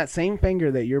 On that same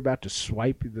finger that you're about to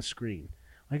swipe the screen,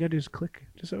 all you got to do is click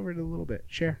just over it a little bit.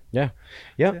 Share. Yeah.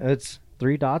 It's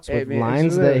 3 dots with man,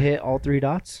 lines that hit all 3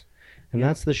 dots. And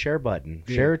that's the share button.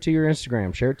 Yeah. Share it to your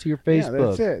Instagram. Share it to your Facebook. Yeah,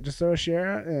 that's it. Just throw a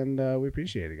share, and we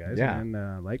appreciate it, guys. Yeah.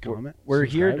 And like, comment. We're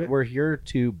here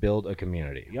to build a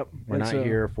community. Yep. We're not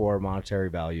here for monetary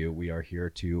value. We are here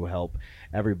to help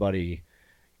everybody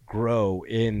grow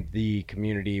in the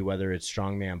community, whether it's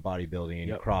strongman,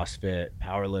 bodybuilding, CrossFit,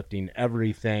 powerlifting,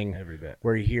 everything. Every bit.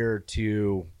 We're here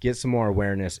to get some more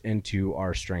awareness into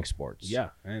our strength sports.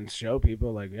 Yeah, and show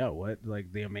people what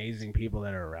the amazing people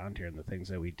that are around here and the things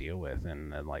that we deal with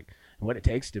and what it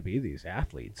takes to be these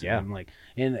athletes. Yeah.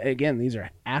 And again, these are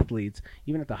athletes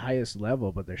even at the highest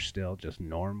level, but they're still just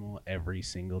normal every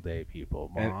single day people.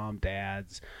 Mom,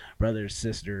 dads, brothers,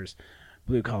 sisters,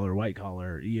 blue collar, white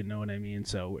collar, you know what I mean?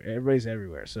 So everybody's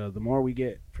everywhere. So the more we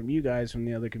get from you guys, from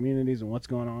the other communities and what's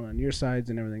going on your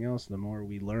sides and everything else, the more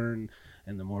we learn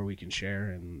and the more we can share,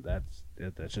 and that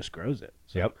just grows it.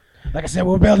 So, like I said,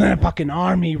 we're building a fucking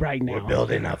army right now. We're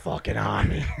building a fucking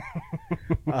army.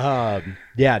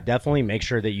 Yeah, definitely make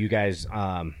sure that you guys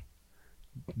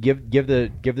give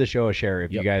the show a share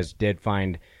if you guys did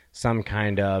find some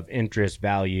kind of interest,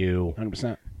 value.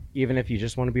 100%. Even if you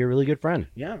just want to be a really good friend.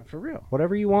 Yeah, for real.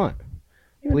 Whatever you want.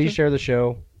 Please share the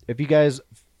show. If you guys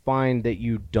find that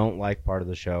you don't like part of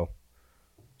the show,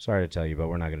 sorry to tell you, but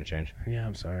we're not going to change. Yeah,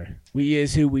 I'm sorry. We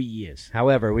is who we is.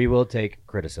 However, we will take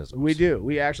criticism. We do.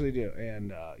 We actually do.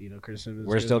 And, criticism.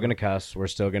 We're still going to cuss. We're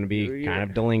still going to be kind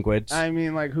of delinquents. I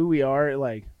mean, who we are,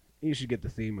 you should get the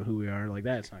theme of who we are.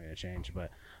 That's not going to change.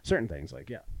 But certain things,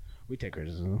 we take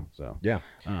criticism. So, yeah.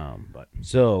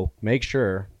 So, make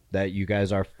sure that you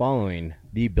guys are following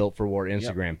the Built for War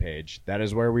Instagram page. That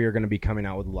is where we are going to be coming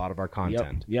out with a lot of our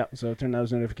content. Yep. So turn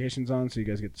those notifications on so you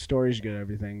guys get the stories, you get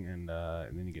everything, and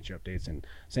then you get your updates. And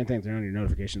same thing, turn on your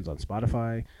notifications on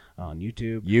Spotify, on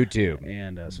YouTube.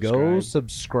 And subscribe. Go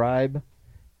subscribe,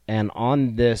 and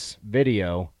on this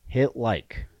video, hit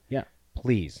like.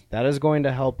 Please. That is going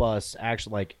to help us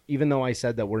actually, even though I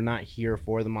said that we're not here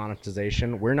for the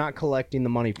monetization, we're not collecting the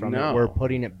money from it. We're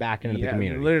putting it back into the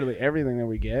community. Literally everything that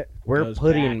we get. We're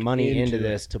putting money into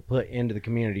this to put into the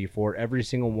community for every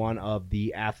single one of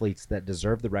the athletes that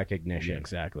deserve the recognition. Yeah,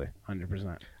 exactly.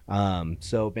 100%.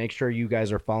 So make sure you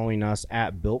guys are following us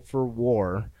at Built for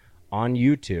War on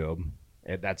YouTube.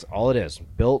 That's all it is.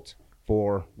 Built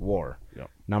for War.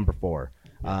 Number 4.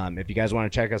 If you guys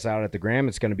want to check us out at the gram,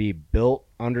 it's going to be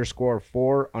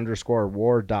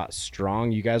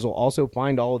built_for_war.strong. You guys will also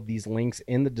find all of these links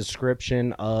in the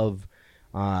description of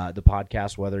the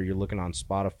podcast, whether you're looking on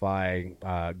Spotify,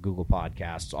 Google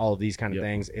Podcasts, all of these kind of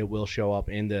things. It will show up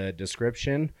in the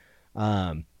description.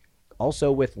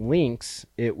 Also with links,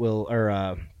 it will,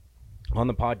 on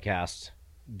the podcast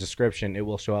description, it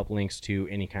will show up links to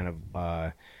any kind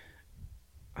of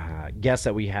guests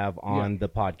that we have on the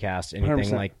podcast,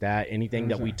 anything 100%. like that, anything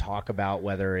that we 100%. talk about,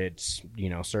 whether it's,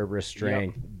 Cerberus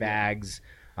strain, bags,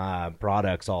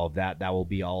 products, all of that, that will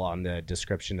be all on the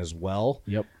description as well.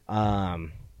 Yep.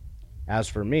 As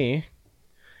for me,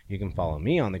 you can follow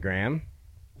me on the gram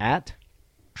at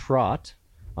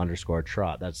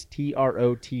Trott_Trott. That's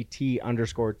TROTT_TROTT.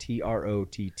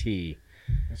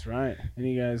 That's right. And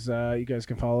you guys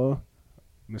can follow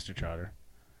Mr. Trotter.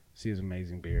 See his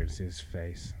amazing beard. See his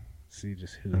face. See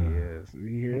just who he is.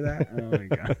 You hear that? Oh my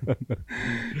god!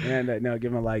 And no,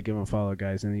 give him a like, give him a follow,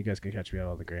 guys. And you guys can catch me out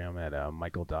on the gram at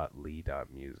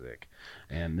michael.lee.music,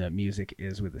 and the music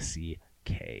is with a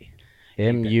CK.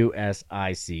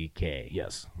 MUSICK.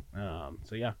 Yes.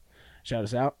 So yeah, shout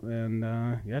us out, and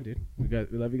yeah, dude, we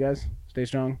love you guys. Stay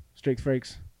strong, straight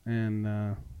freaks,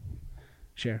 and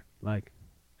share, like,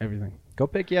 everything. Go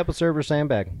pick you up a Cerberus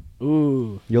sandbag.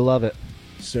 Ooh, You'll love it.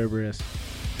 Cerberus.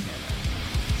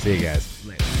 See you guys.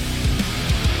 Later.